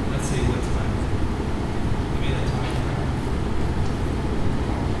 Let's see what time. Give me the time.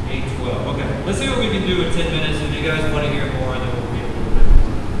 8:12. Okay. Let's see what we can do in 10 minutes. If you guys want to hear more, then we'll be a little bit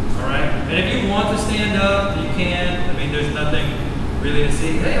more. All right. And if you want to stand up, you can. I mean, there's nothing really to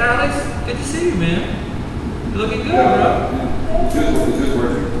see. Hey, Alex. Good to see you, man. You're looking good, bro. Is this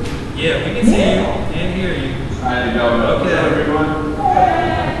working? Yeah, we can see you and hear you. I don't know. Okay. Everyone?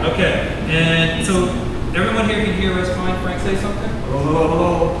 Okay, and so everyone here can hear us fine. Frank, say something.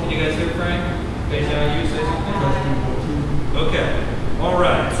 Hello. Can you guys hear Frank? Deja, you say something? Okay, all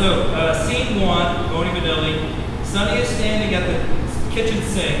right. So scene 1, Moni Vanilli. Sonny is standing at the kitchen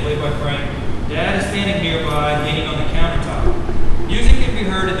sink, played by Frank. Dad is standing nearby, leaning on the countertop. Music can be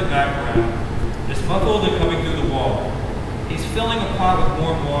heard in the background. It's muffled and coming through the wall. He's filling a pot with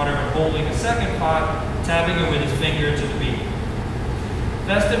warm water and holding a second pot, tapping it with his finger to the beat.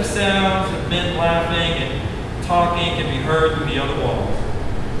 Festive sounds of men laughing and talking can be heard through the other walls.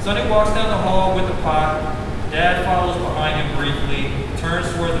 Sonny walks down the hall with the pot. Dad follows behind him briefly,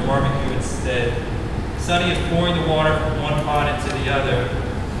 turns toward the barbecue instead. Sonny is pouring the water from one pot into the other,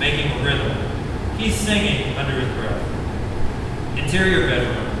 making a rhythm. He's singing under his breath. Interior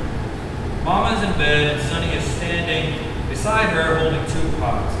bedroom. Mama's in bed and Sonny is standing beside her holding 2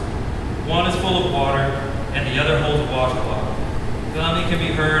 pots. One is full of water and the other holds a washcloth. Sonny can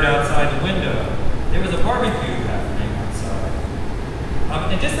be heard outside the window. There was a barbecue happening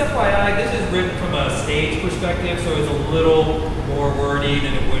outside. And just FYI, this is written from a stage perspective, so it's a little more wordy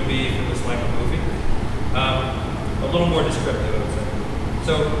than it would be if it was like a movie. A little more descriptive, I would say.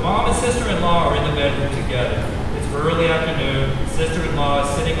 So Mom and sister-in-law are in the bedroom together. It's early afternoon. Sister-in-law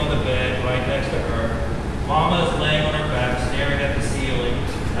is sitting on the bed right next to her. Mama is laying on her back, staring at the ceiling.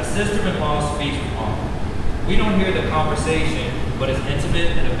 A sister-in-law speaks with Mama. We don't hear the conversation, but it's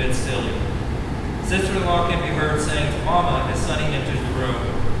intimate and a bit silly. Sister-in-law can be heard saying to Mama as Sonny enters the room.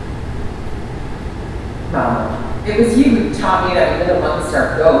 Mama, it was you who taught me that we live amongst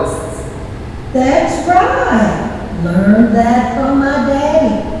our ghosts. That's right. Learned that from my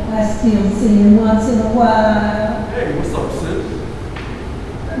daddy. I still see him once in a while. Hey, what's up, sis?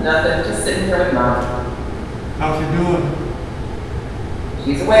 Nothing, just sitting here with Mama. How's she doing?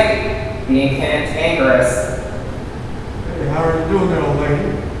 She's awake, being cantankerous. Hey, how are you doing there, old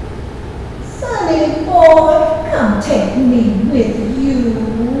lady? Sonny boy, come take me with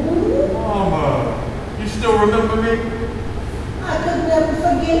you. Mama, you still remember me? I could never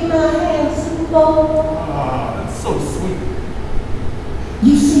forget my handsome boy. Ah, that's so sweet.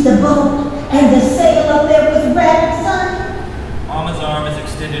 You see the boat and the sail up there with rabbit, Sonny? Mama's arm is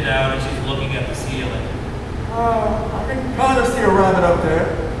extended out and she's looking at the ceiling. I can kind of see a rabbit up there.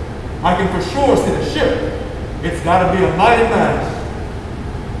 I can for sure see the ship. It's got to be a mighty mast.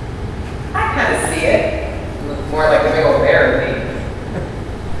 I kind of see it. It looks more like a big old bear to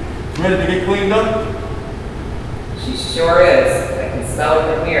me. Ready to get cleaned up? She sure is. I can smell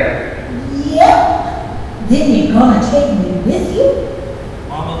it from here. Yep. Then you're gonna take me with you?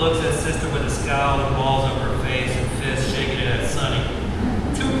 Mama looks at sister with a scowl and balls over her face and fists shaking it at Sonny.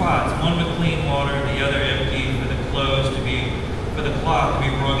 2 pots, one with clean water, the other empty for the cloth to be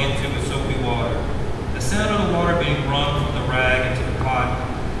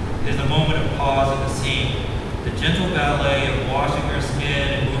moment of pause in the scene. The gentle ballet of washing her skin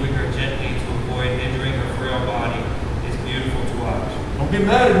and moving her gently to avoid injuring her frail body is beautiful to watch. Don't get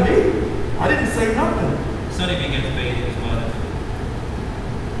mad at me. I didn't say nothing. Sonny begins bathing his mother.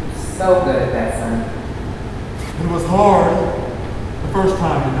 So good at that, son. It was hard the first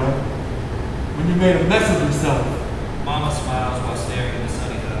time, you know, when you made a mess of yourself. Mama smiles while staring into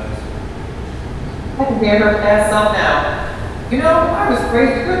Sonny's eyes. I can hear her past self now. You know, I was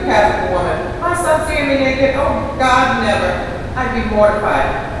raised a good Catholic woman. My son seeing me naked, oh God, never. I'd be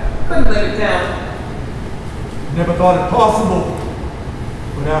mortified. Couldn't live it down. Never thought it possible.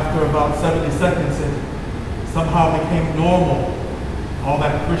 But after about 70 seconds, it somehow became normal. All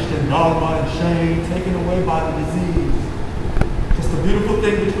that Christian dogma and shame taken away by the disease. Just a beautiful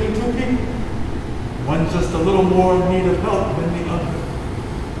thing between two people. One's just a little more in need of help than the other.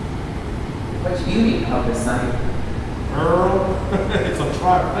 What do you need help with, Sonny? Earl, it's a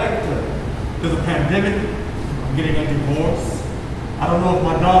trifecta. There's a pandemic, I'm getting a divorce. I don't know if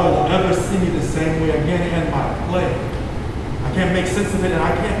my daughter will ever see me the same way again and my play. I can't make sense of it and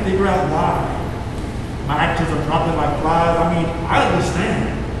I can't figure out why. My actors are dropping like flies. I mean, I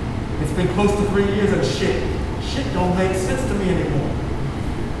understand. It's been close to 3 years and shit don't make sense to me anymore.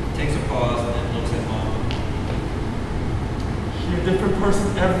 Takes a pause and then looks at Mom. She's a different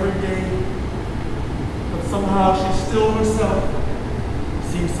person every day. But somehow she's still herself.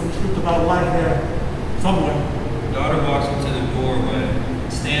 Seems some truth about life there, somewhere. Daughter walks into the doorway,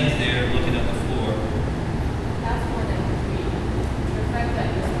 stands there looking at the floor. That's more than three. The fact that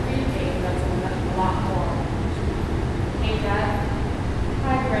it's 3 days, that's a lot more. Hey, Dad.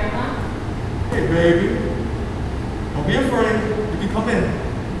 Hi, Grandma. Hey, baby. Don't be afraid. You can come in.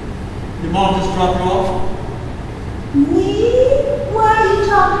 Your mom just dropped you off? Me? Why are you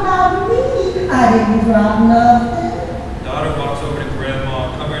talking about me? I didn't drop nothing. Daughter walks over to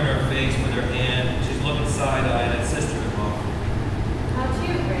Grandma, covering her face with her hand. She's looking side-eyed at sister-in-law. How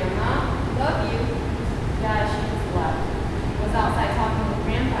cute, Grandma. Love you. Yeah, she just left. Was outside talking with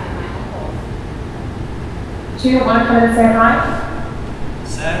Grandpa and my uncle. She don't want to come and say hi?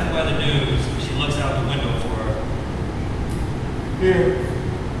 Saddened by the news, she looks out the window for her. Here.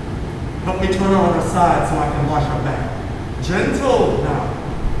 Help me turn her on her side so I can wash her back. Gentle now.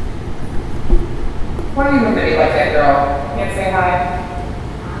 Why are you looking at me like that, girl? Can't say hi?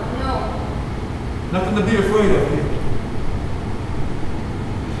 I don't know. Nothing to be afraid of here.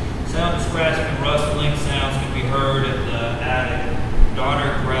 Sound of scratching and rustling sounds can be heard at the attic.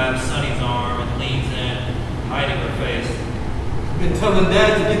 Daughter grabs Sonny's arm and leans in, hiding her face. I've been telling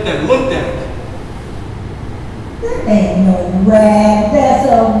Dad to get that looked at. That ain't no rat. That's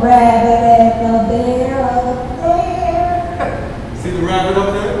a rabbit and a bear up there. See the rabbit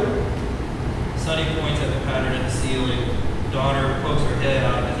up there? Sonny points at the pattern in the ceiling. Daughter pokes her head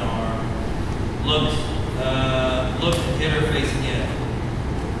out of his arm. Looks and hit her face again.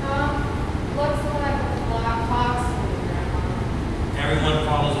 Looks like a black box to me, Grandma. Everyone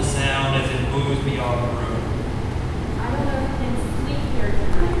follows the sound as it moves beyond the room. I don't know if you can sleep here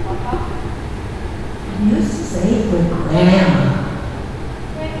tonight, Papa. You say for Grandma.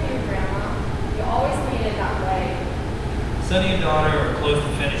 Thank you, Grandma. You always made it that way. Sonny and daughter are close to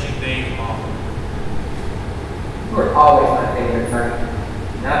finishing bathing off. You were always my favorite, Sonny.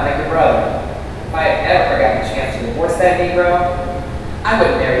 Not like your brother. If I had ever gotten a chance to divorce that Negro, I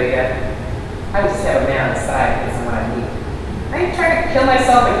wouldn't marry you yet. I would just have a man on the side for someone I need. I ain't trying to kill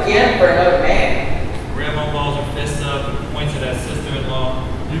myself again for another man. Grandma balls her fist up and points at that sister-in-law.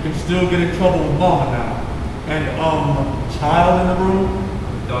 You can still get in trouble with Mama now. And, child in the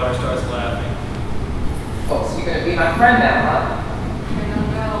room? Daughter starts laughing. Oh, so you're gonna be my friend now, huh? I don't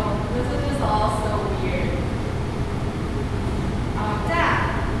know. This is just all so weird.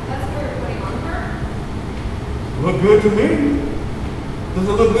 Dad, that's what you're putting on her? Look good to me. Does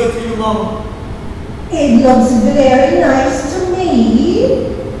it look good to you, Mama? It looks very nice to me.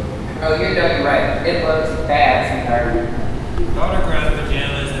 Oh, you know you're right. It looks bad, sweetheart. Daughter grabs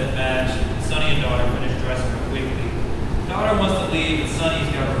pajamas that match, and Sonny and daughter finish dressing her quickly. Daughter wants to leave, and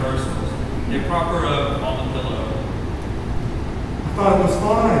Sonny's got rehearsals. They prop her up on the pillow. I thought it was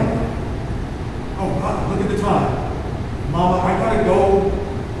fine. Oh, God, look at the time. Mama, I gotta go.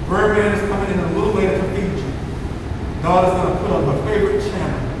 Birdman is coming in a little later to feed you. Daughter's gonna put on her favorite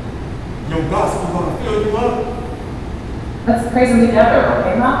channel. Your gospel's gonna fill you up. Let's praise him together,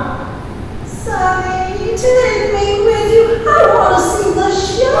 okay, Mom? Sonny, take me with you. I want to see the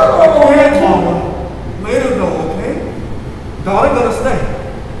show. I can't, Mama. Later though, okay? Daughter gonna stay.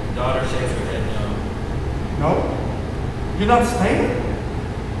 Daughter shakes her head no. No? You're not staying?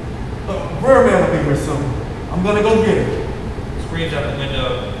 Birdman will be here soon. I'm gonna go get it. Screams out the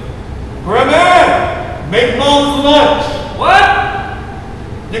window. Grandma, make mom's lunch. What?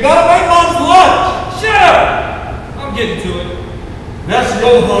 You gotta make mom's lunch. Shut up! I'm getting to it. That's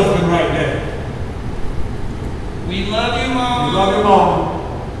your husband right there. We love you, Mom. We love you, Mom.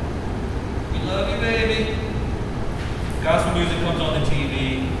 We love you, baby. Gospel music comes on the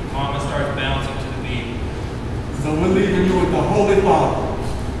TV. Mama starts bouncing to the beat. So we're leaving you with the Holy Father.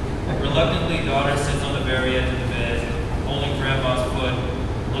 Reluctantly, daughter sits on the very edge of the bed, holding grandma's foot,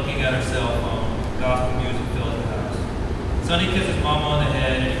 looking at her cell phone. Gospel music fills the house. Sonny kisses Mama on the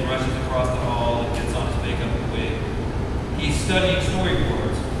head and he rushes across the hall and gets on his makeup and wig. He's studying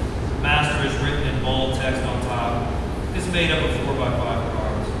storyboards. Master is written in bold text on top. It's made up of 4x5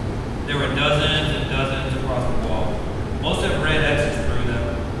 cards. There were dozens and dozens across the wall. Most have red X's through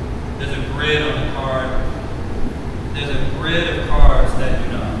them. There's a grid on the card. There's a grid of cards that do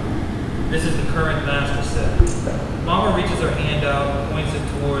not. This is the current master set. Mama reaches her hand out, points it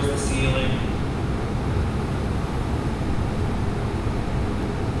towards the ceiling.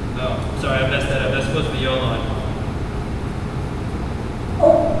 Oh, sorry, I messed that up. That's supposed to be your line, Mama.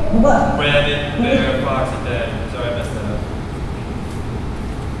 Oh, what? Rabbit, bear, fox, and daddy. Sorry, I messed that up.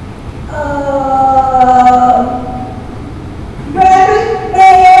 Rabbit,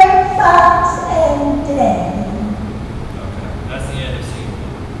 bear, fox, and daddy. Okay, that's the end of scene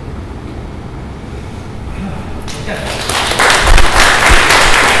one. Okay.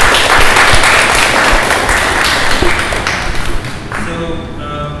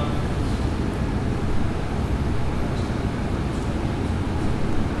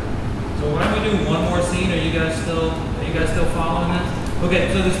 So why don't we do one more scene? Are you guys still following this? Okay,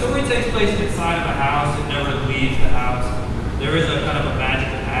 so the story takes place inside of a house. It never leaves the house. There is a kind of a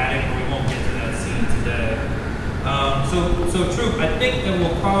magical attic, but we won't get to that scene today. So Troop, I think that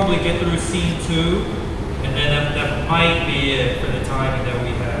we'll probably get through scene 2, and then that might be it for the timing that we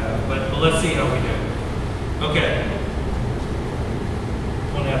have. But let's see how we do. Okay.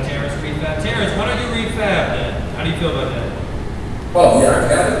 Want to have Terrence read Fab? Terrence, why don't you read Fab then? How do you feel about that? Oh, yeah, I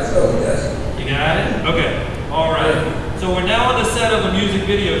got it. So, yes. You got it? Okay. All right. So we're now on the set of a music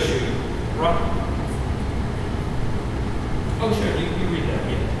video shoot. Oh, sure. You read that,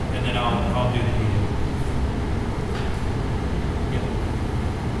 yeah. And then I'll do the video. Yeah.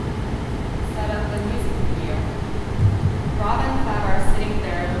 Set up the music video. Rob and Fab are sitting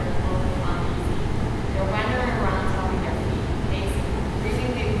there looking both uneasy. They're wandering around tapping their feet, pacing,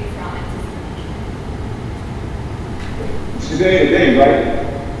 breathing deeply from anticipation. It's today, right?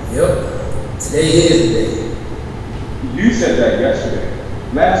 Yep. Today is the day. You said that yesterday.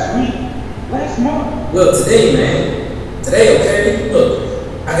 Last week. Last month. Look, today, man. Today, okay? Look,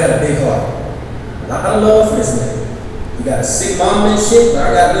 I got a big heart. A lot of love for this man. You got a sick mom and shit, but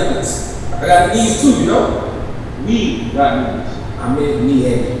I got limits. I got knees too, you know? We got news. I meant me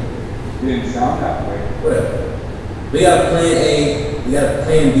heavy. Didn't sound that way. Whatever. We got a plan A, we got a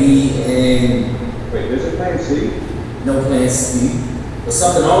plan B, and Wait, there's a plan C? no plan C. But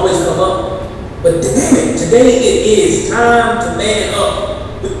something always come up. But damn it, today it is time to man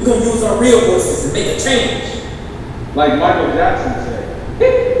up. We're gonna use our real voices and make a change. Like Michael Jackson said.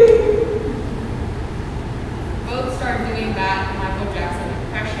 Both start doing that Michael Jackson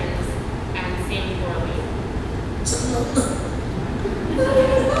impressions and sing poorly.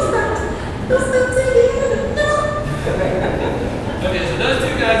 Okay, so those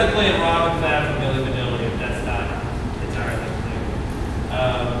two guys are playing Rob and Fab from Milli Vanilli, if that's not entirely clear.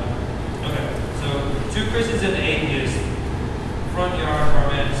 Okay, so two Christians and atheists, front yard, our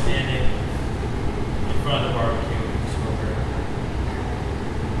man standing in front of the barbecue, smoker.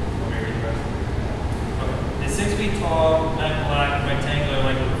 Want me to read the rest? Okay, it's 6 feet tall, matte black, rectangular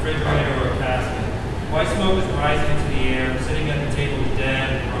like a refrigerator or a casket. White smoke is rising into the air, sitting at the table with Dad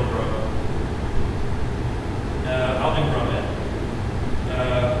and Bro. I'll do Bro then.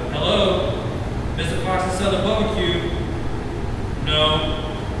 Hello? Mr. Fox's Southern Barbecue? No.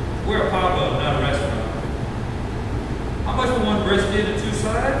 We're a pop-up, not a restaurant. How much for one brisket and 2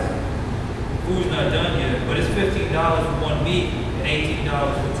 sides? Food's not done yet, but it's $15 for one meat and $18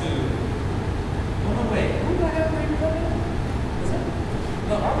 for 2. Oh, no, wait. Who did I have bring Bro in? Was that?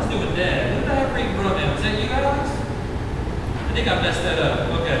 No, I was doing that. Who did I have bring Bro in? Was that you guys? I think I messed that up.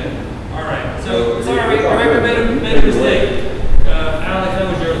 Okay. All right. So, sorry, I made a mistake. Alex, that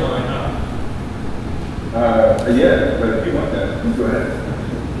was your line, huh? Yeah, but if you want that, you go ahead.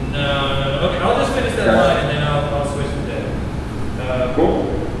 No. Okay, I'll just finish that line and then I'll switch to that. Cool.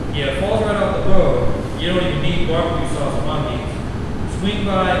 Yeah, it falls right off the road. You don't even need barbecue sauce on my meat. Swing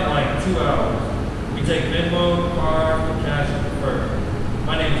by in like 2 hours. We take Venmo, card, or cash if preferred.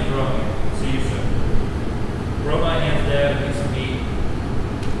 My name is Roski. See you soon. Bro, my hands Dad a piece of meat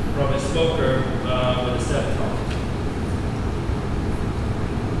from his smoker with the Sept tones.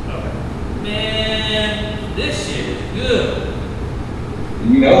 Okay. Man, this shit is good.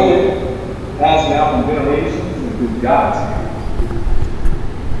 You know it. Passed down from generations and through God's hand.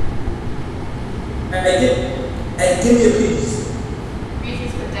 Hey, give me a piece.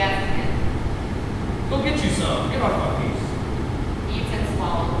 Reaches for death and Go get you some. Get off my piece. eats and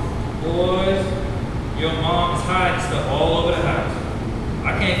swallows. Boys, your mom is hiding stuff all over the house.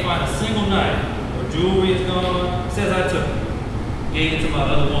 I can't find a single knife. Her jewelry is gone. Says I took it. Gave it to my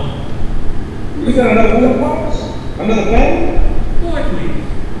other woman. You got another one box? Another family? Boy, please.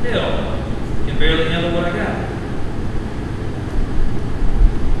 Hell, can barely handle what I got.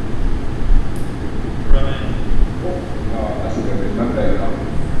 Right, man. No, that's what that is. Not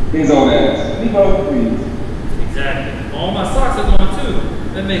that. His own ass. Leave her, please. Exactly. All my socks are gone too.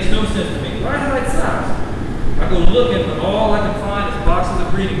 That makes no sense to me. Why hide socks? I go looking, but all I can find is boxes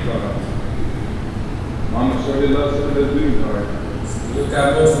of greeting cards. Mama sure did love some of those beauty cards. You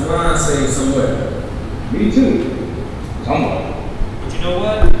got most of mine saved somewhere. Me too. Somewhere. But you know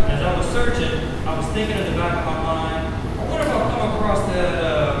what? As I was searching, I was thinking in the back of my mind, I wonder if I'll come across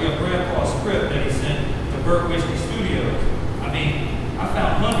that your grandpa's script that he sent to Burt Whiskey Studios. I mean, I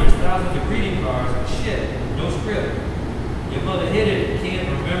found hundreds, thousands of greeting cards, but shit, no script. Your mother hid it and can't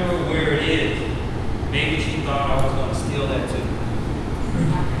remember where it is. Maybe she thought I was gonna steal that too.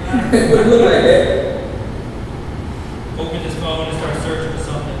 What it look like that? Opened his phone and started searching for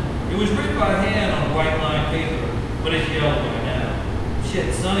something. It was written by hand on white line paper, but it's yellow by now.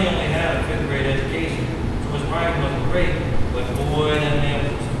 Shit, Sonny only had a 5th grade education, so his writing wasn't great, but boy, that man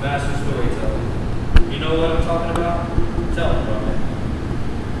was some master storyteller. You know what I'm talking about? Tell him about it.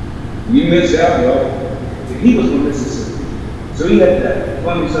 You missed out, bro. He was from Mississippi. So he had that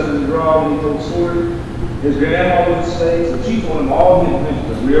funny southern drawl when he told stories. His grandma was his face, and she told him all the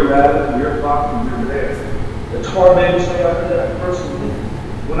adventures of rear rabbit, rear fox, and rear bear. The tar baby story I heard that first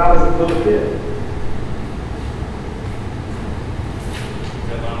when I was a little kid.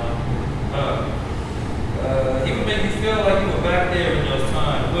 He would make you feel like you were back there in those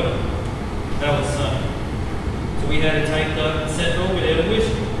times, wouldn't he? That was Sonny. So we had it typed up and sent over there to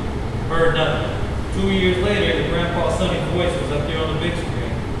Whiskey. Heard nothing. 2 years later, the Grandpa Sonny's voice was up there on the big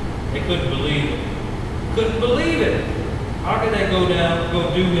screen. They couldn't believe it. Couldn't believe it! How could they go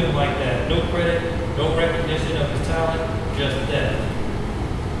do him like that? No credit, no recognition of his talent, just death.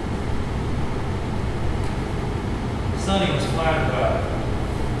 Sonny was flattered by it.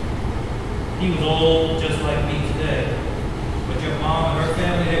 He was old, just like me today. But your mom and her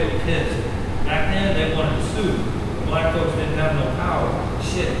family, they were pissed. Back then, they wanted to sue. The black folks didn't have no power.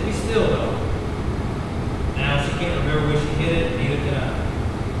 Shit, we still don't. Now she can't remember where she hid it, neither can I.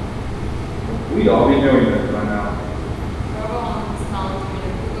 We'd all be millionaires by now. Go on this knowledge with a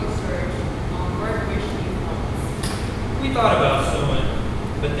Google search on Burt Whiskey phones. We thought about suing,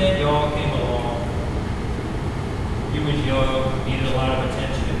 but then y'all came along. You was young, needed a lot of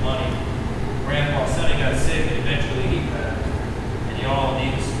attention and money. Grandpa Sonny got sick and eventually he passed. And y'all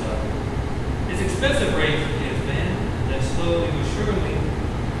needed stuff. It's expensive raising kids, man. Then slowly but surely,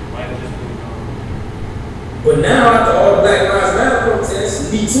 life just moved on. But now, after all the Black Lives Matter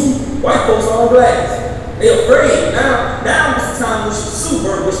protests, Me Too, white folks are all blacks. They afraid. Now is the time we should sue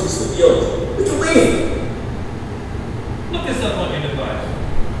Burt Whiskey Studios. We can win. Look this up on your device.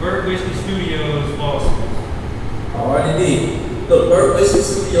 Burt Whiskey Studios lawsuit. Already did. Look, Burt Whiskey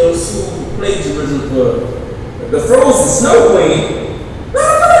Studios sued plagiarism for the Frozen Snow Queen. No,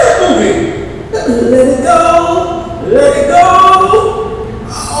 that movie. Let it go. Let it go.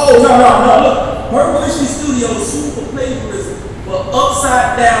 Oh, no. Look. Burt Whiskey Studios sued for plagiarism for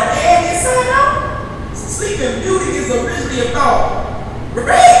Upside Down and Inside Out. Sleeping Beauty is originally about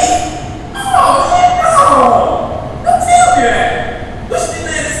Ray. Oh, man, no. Don't tell me that.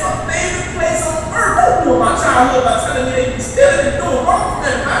 Whiskeyland is my favorite place on earth. Don't ruin my childhood by telling me they can steal it and doing wrong for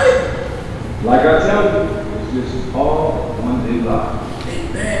them, right? Like I tell you, it's just all one big lie. They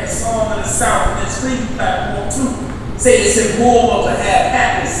banned a song in the South and then streaming platform too. Say it's immoral to have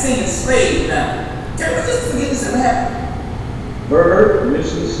happy singing slaves now. Can we just forget this ever happened? Burt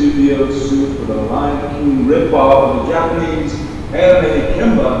Whiskey Studios sued for the Lion King ripoff of the Japanese anime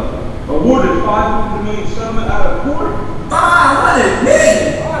Kimba, awarded $500 million settlement out of court. 500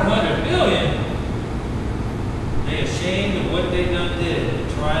 million! 500 million? They ashamed of what they done did and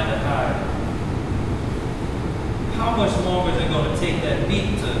trying to hide. How much longer is it going to take that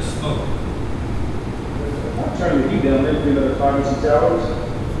beat to smoke? I'll turn the heat down there for another 5 or 6 hours.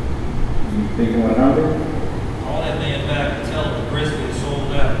 You think one number? All that laying back and tell them the brisket is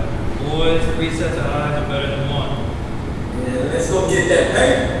sold out. Boys, 3 sets of eyes are better than one. Yeah, let's go get that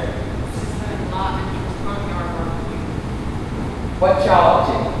paper.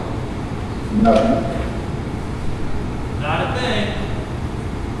 Nothing. Not a thing.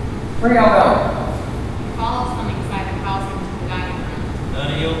 Where y'all going? Follow some excited house into the dining room. None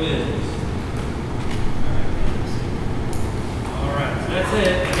of your business. All right, so that's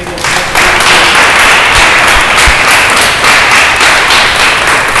it. I think that's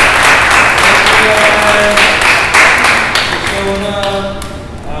showing up.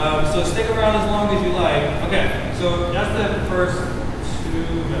 So stick around as long as you like. Okay, so that's the first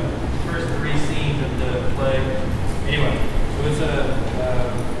three scenes of the play. Anyway, so it's a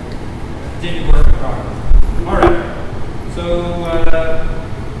continued work in progress. All right. So what time?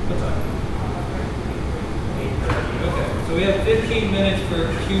 8:30. Okay. So we have 15 minutes for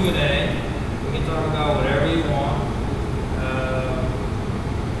Q&A. We can talk about whatever you want.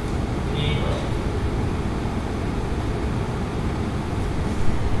 Any questions?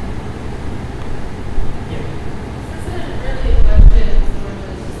 This isn't really a question, so we're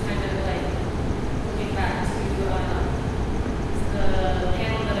just kind of like looking back to the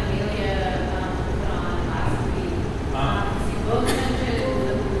panel that Amelia put on last week. So you both mentioned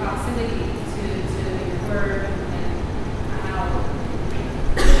the proximity to your work and how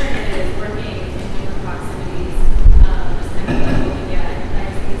different it is working in different proximities. Just kind of like looking at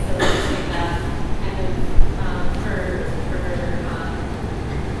recognizing so doing that. And then for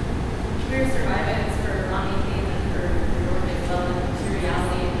career survivance, for longing and for your work as well, and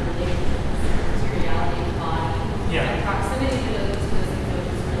materiality and the relationship to materiality and body. Yeah. And proximity to those things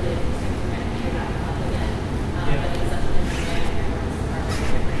is really interesting to kind of hear that up again. But it's such a different way and your works are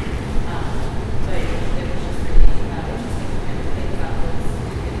very different. But it was just really interesting to kind of think about those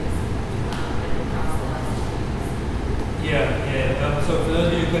two things across the last 2 weeks. Yeah. So for those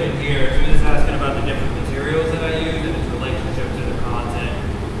of you who couldn't hear, she was asking about the different materials that I use and its relationship to the content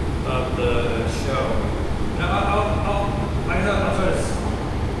of the show. Now, I'll try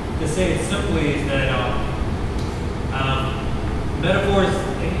to say it simply is that metaphors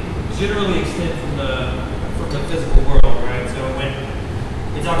generally extend from the physical world, right? So when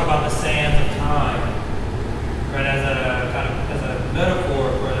we talk about the sands of time, right, as a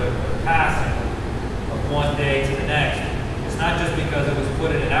metaphor for the passing of one day to the next, it's not just because it was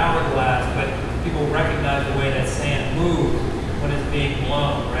put in an hourglass, but people recognize the way that sand moves when it's being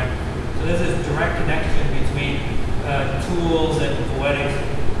blown, right? So there's this direct connection between tools and poetics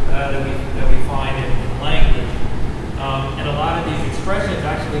that we find in language. And a lot of these expressions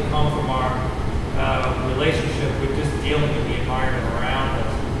actually come from our relationship with just dealing with the environment around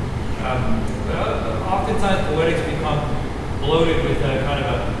us. Oftentimes poetics become bloated with a kind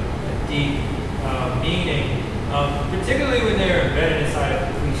of a deep meaning, particularly when they're embedded inside of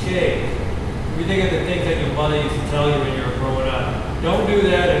cliches. You think of the things that your mother used to tell you when you were growing up. Don't do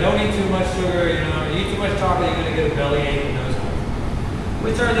that, or don't eat too much sugar, you eat too much chocolate, you're going to get a bellyache and those kinds of things.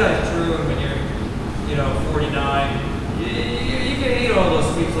 Which turns out is true when you're, 49. You can eat all those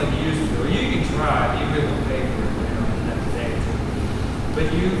sweets like you used to, or you can try, you really won't pay for it, the next day or two. But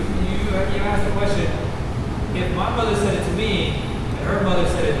you ask the question, if my mother said it to me, and her mother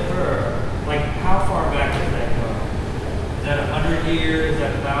said it to her, like how far back does that go? Is that 100 years? Is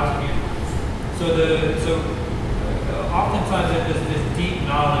that 1,000 years? So oftentimes there's this deep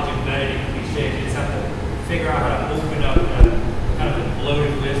knowledge embedded in cliches. You just have to figure out how to open up kind of the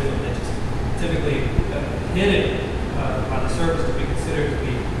bloated wisdom that just typically hidden by the surface to be considered to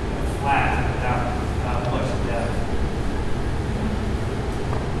be flat and without much depth.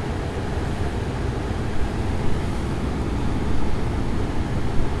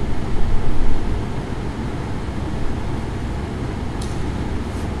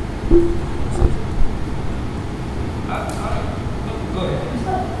 Go ahead.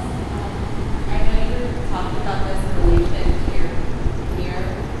 I know you talked about this in relation to your mirror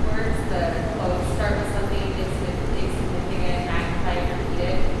words. The quotes start with something insignificant, magnify and repeat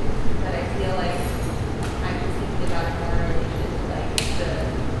it. But I feel like I'm just thinking about it more in relation to like the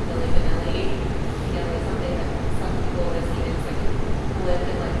live and elite. Like something that some people would have seen as like live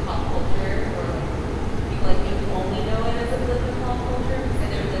in like pop culture, or like people like me who only know it as a live in pop culture because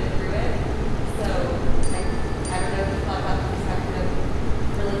I never lived through it. So I don't know if you thought about the perspective,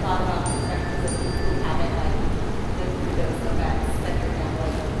 really thought about the perspectives of people who haven't like lived through those events, like for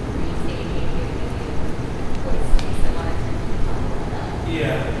example, like restaging voice piece. I wanted to talk about that.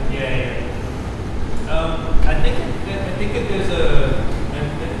 Yeah. I think that there's and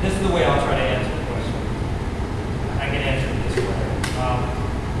this is the way I'll try to answer the question. I can answer it this way.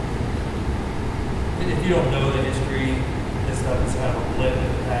 If you don't know the history, this stuff is kind of a blip in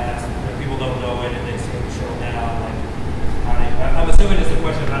the past. People don't know it, and they see the show now. Like, I'm assuming it's a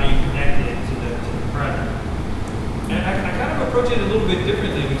question of how do you connect it to the present. And I kind of approach it a little bit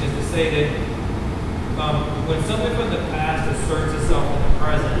differently, which is to say that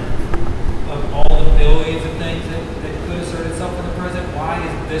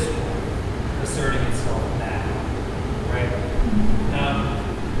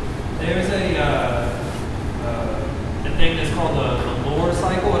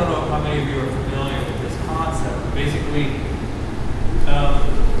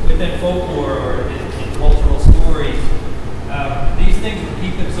within folklore or in cultural stories, these things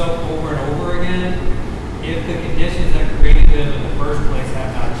repeat themselves over and over again if the conditions that created them in the first place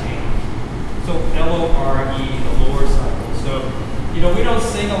have not changed. So L-O-R-E, the lore cycle. So, you know, we don't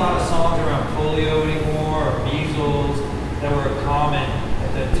sing a lot of songs around polio anymore or measles that were common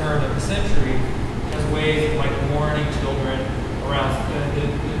at the turn of the century as ways of like warning children around the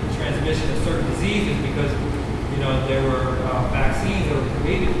transmission of certain diseases because, you know, there were vaccines that were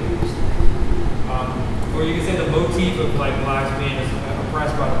created for these things. Or you can say the motif of like blacks being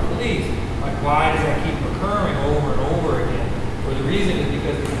oppressed by the police. Like, why does that keep occurring over and over again? Well, the reason is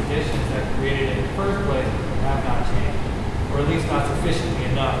because the conditions that created it in the first place have not changed, or at least not sufficiently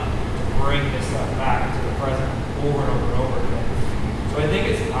enough to bring this stuff back into the present over and over and over again. So I think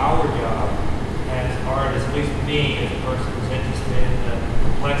it's our job as artists, at least me as a person who's interested in the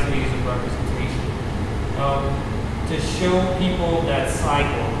complexities of representation, to show people that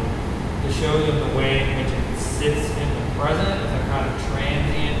cycle, to show them the way in which it sits in the present as a kind of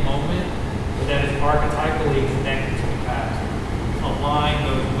transient moment, but that is archetypally connected to the past. Align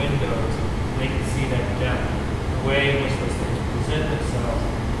those windows, they can see that depth, the way in which those things present themselves.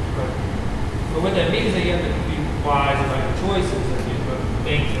 But what that means is that you have to be wise about your choices and the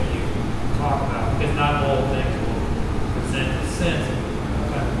things that you talk about, because not all things will present a sense of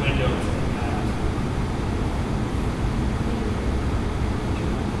kind of windows in the past.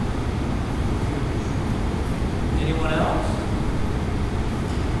 Anyone else?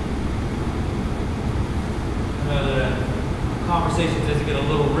 I know the conversation tends to get a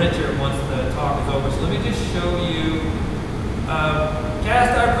little richer once the talk is over, so let me just show you.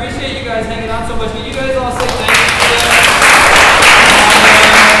 Cast, I appreciate you guys hanging out so much. Can you guys all say thank you for that?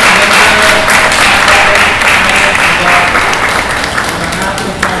 Half of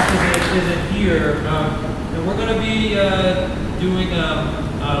the class isn't here, and we're going to be doing a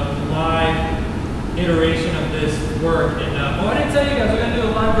live iteration of this work. And I didn't tell you guys, we're going to do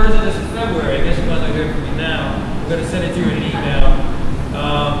a live version of this in February. I guess you guys are hearing from me now. We're going to send it to you in an email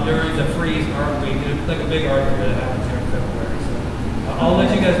during the Freeze Art Week. It's like a big art fair that happens here in February. So I'll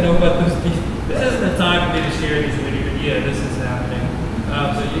let you guys know about those pieces. This isn't the time for me to share these with you, but yeah, this is happening.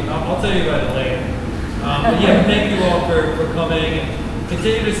 I'll tell you about it later. But yeah, thank you all for coming. And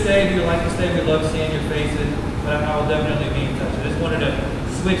continue to stay if you'd like to stay. We love seeing your faces. But I will definitely be in touch. I just wanted to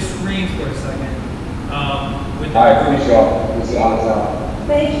switch screens for a second. All right, finish y'all. We'll see all the time.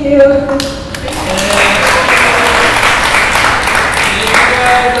 Thank you. Thank you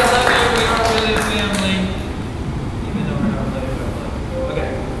guys. I love you. We are really a family. Even though we're not really. Okay.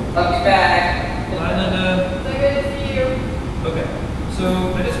 Love you back. Bye, Linda. So good to see you. Okay. So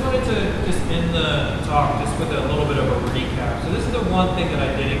I just wanted to end the talk just with a little bit of a recap. So this is the one thing that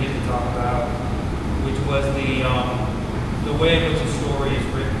I didn't get to talk about, which was the way in which the story is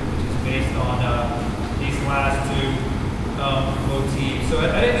written, which is based on these last two motifs. So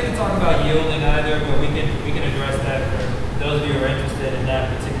I didn't get to talk about yielding either, but we can address that for those of you who are interested in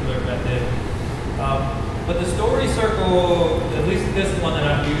that particular method. But the story circle, at least this one that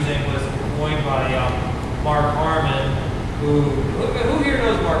I'm using, was coined by Mark Harmon. Who here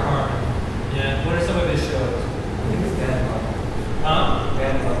knows Mark Harmon? Yeah. What are some of his shows? I think it's Dan Harmon. Huh?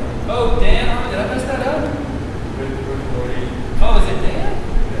 Dan Harmon. Oh, Dan Harmon. Did I mess that up? Oh, is it Dan?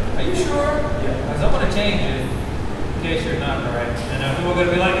 Yeah. Are you sure? Yeah. Because I want to change it in case you're not right. And people are going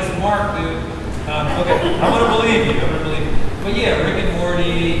to be like, it's Mark, dude. Okay, I'm going to believe you. I'm going to believe you. But yeah, Rick and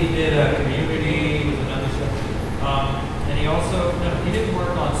Morty, he did Community, was another show. And he also, no, he didn't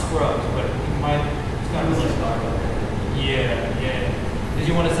work on Scrubs, but he might, it's kind of like that. Yeah. Did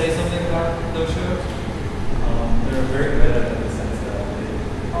you want to say something about those shows? They're very good at the sense that they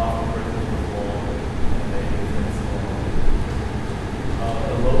offer different role and they use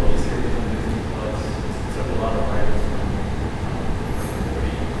the Loki series on Disney Plus took a lot of writers from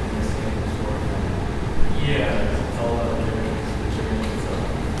pretty interesting story. Yeah. It's all about the journey itself.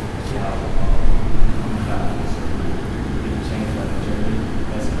 How factors really change by the journey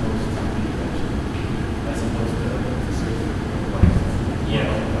as opposed to the adventure. As opposed to the search for life.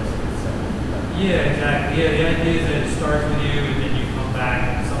 Yeah, exactly. Yeah, the idea is that it starts with you and then you come back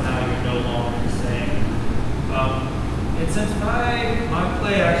and somehow you're no longer the same. And since my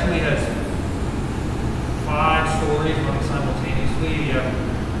play actually has 5 stories running simultaneously, you have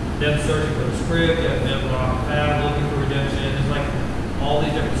them searching for the script, you have them on path looking for redemption, there's like all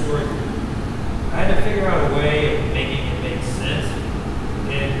these different stories. I had to figure out a way of making it make sense.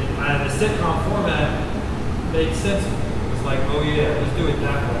 And the sitcom format made sense. It was like, oh yeah, let's do it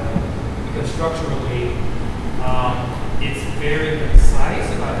that way. Because structurally, it's very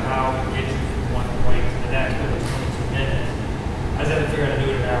precise about how to get you from one point to the next within 22 minutes. I just had to figure out how to do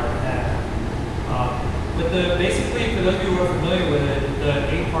it in an hour and a But basically, for those of you who are familiar with it, the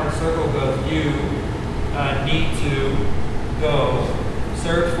 8-part circle goes, you need to go,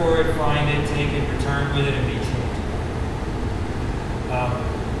 search for it, find it, take it, return with it, and be changed.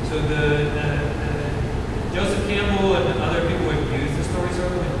 So Joseph Campbell and other people would use the story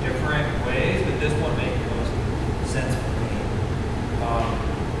circle in different ways, but this one made the most sense for me.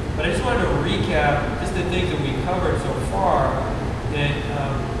 But I just wanted to recap just the things that we covered so far and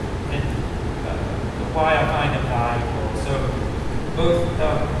why I find them valuable. So both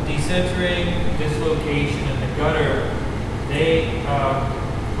decentering, dislocation, and the gutter, they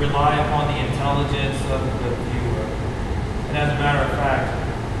rely upon the intelligence of the viewer. And as a matter of fact,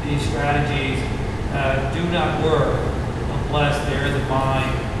 these strategies do not work unless there is a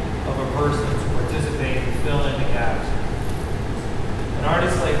mind of a person to participate and fill in the gaps. An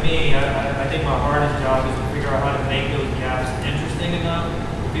artist like me, I think my hardest job is to figure out how to make those gaps interesting enough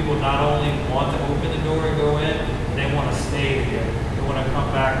for people not only want to open the door and go in, but they want to stay there. They want to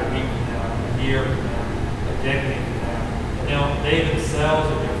come back a week from now, a year from now, a decade from now. And they themselves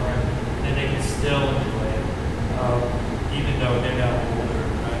are different, and they can still enjoy it, even though they're not older.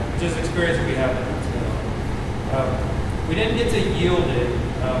 Right? Just experience we have with it too. We didn't get to yield it,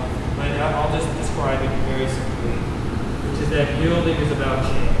 but I'll just describe it very simply, which is that yielding is about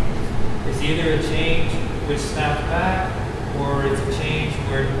change. It's either a change which snaps back, or it's a change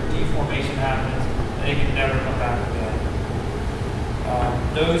where deformation happens and it can never come back again.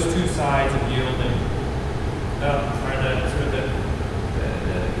 Those two sides of yielding are the sort of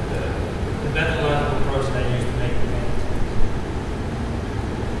the methodological approach that I use to make the painting.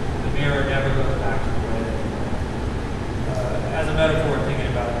 The mirror never goes back to the way that it was. As a metaphor, thinking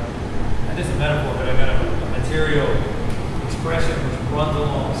about it, and this is a metaphor, but I got a material expression which runs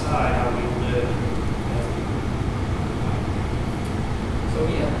alongside how we live as people. So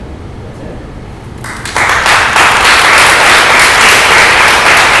yeah.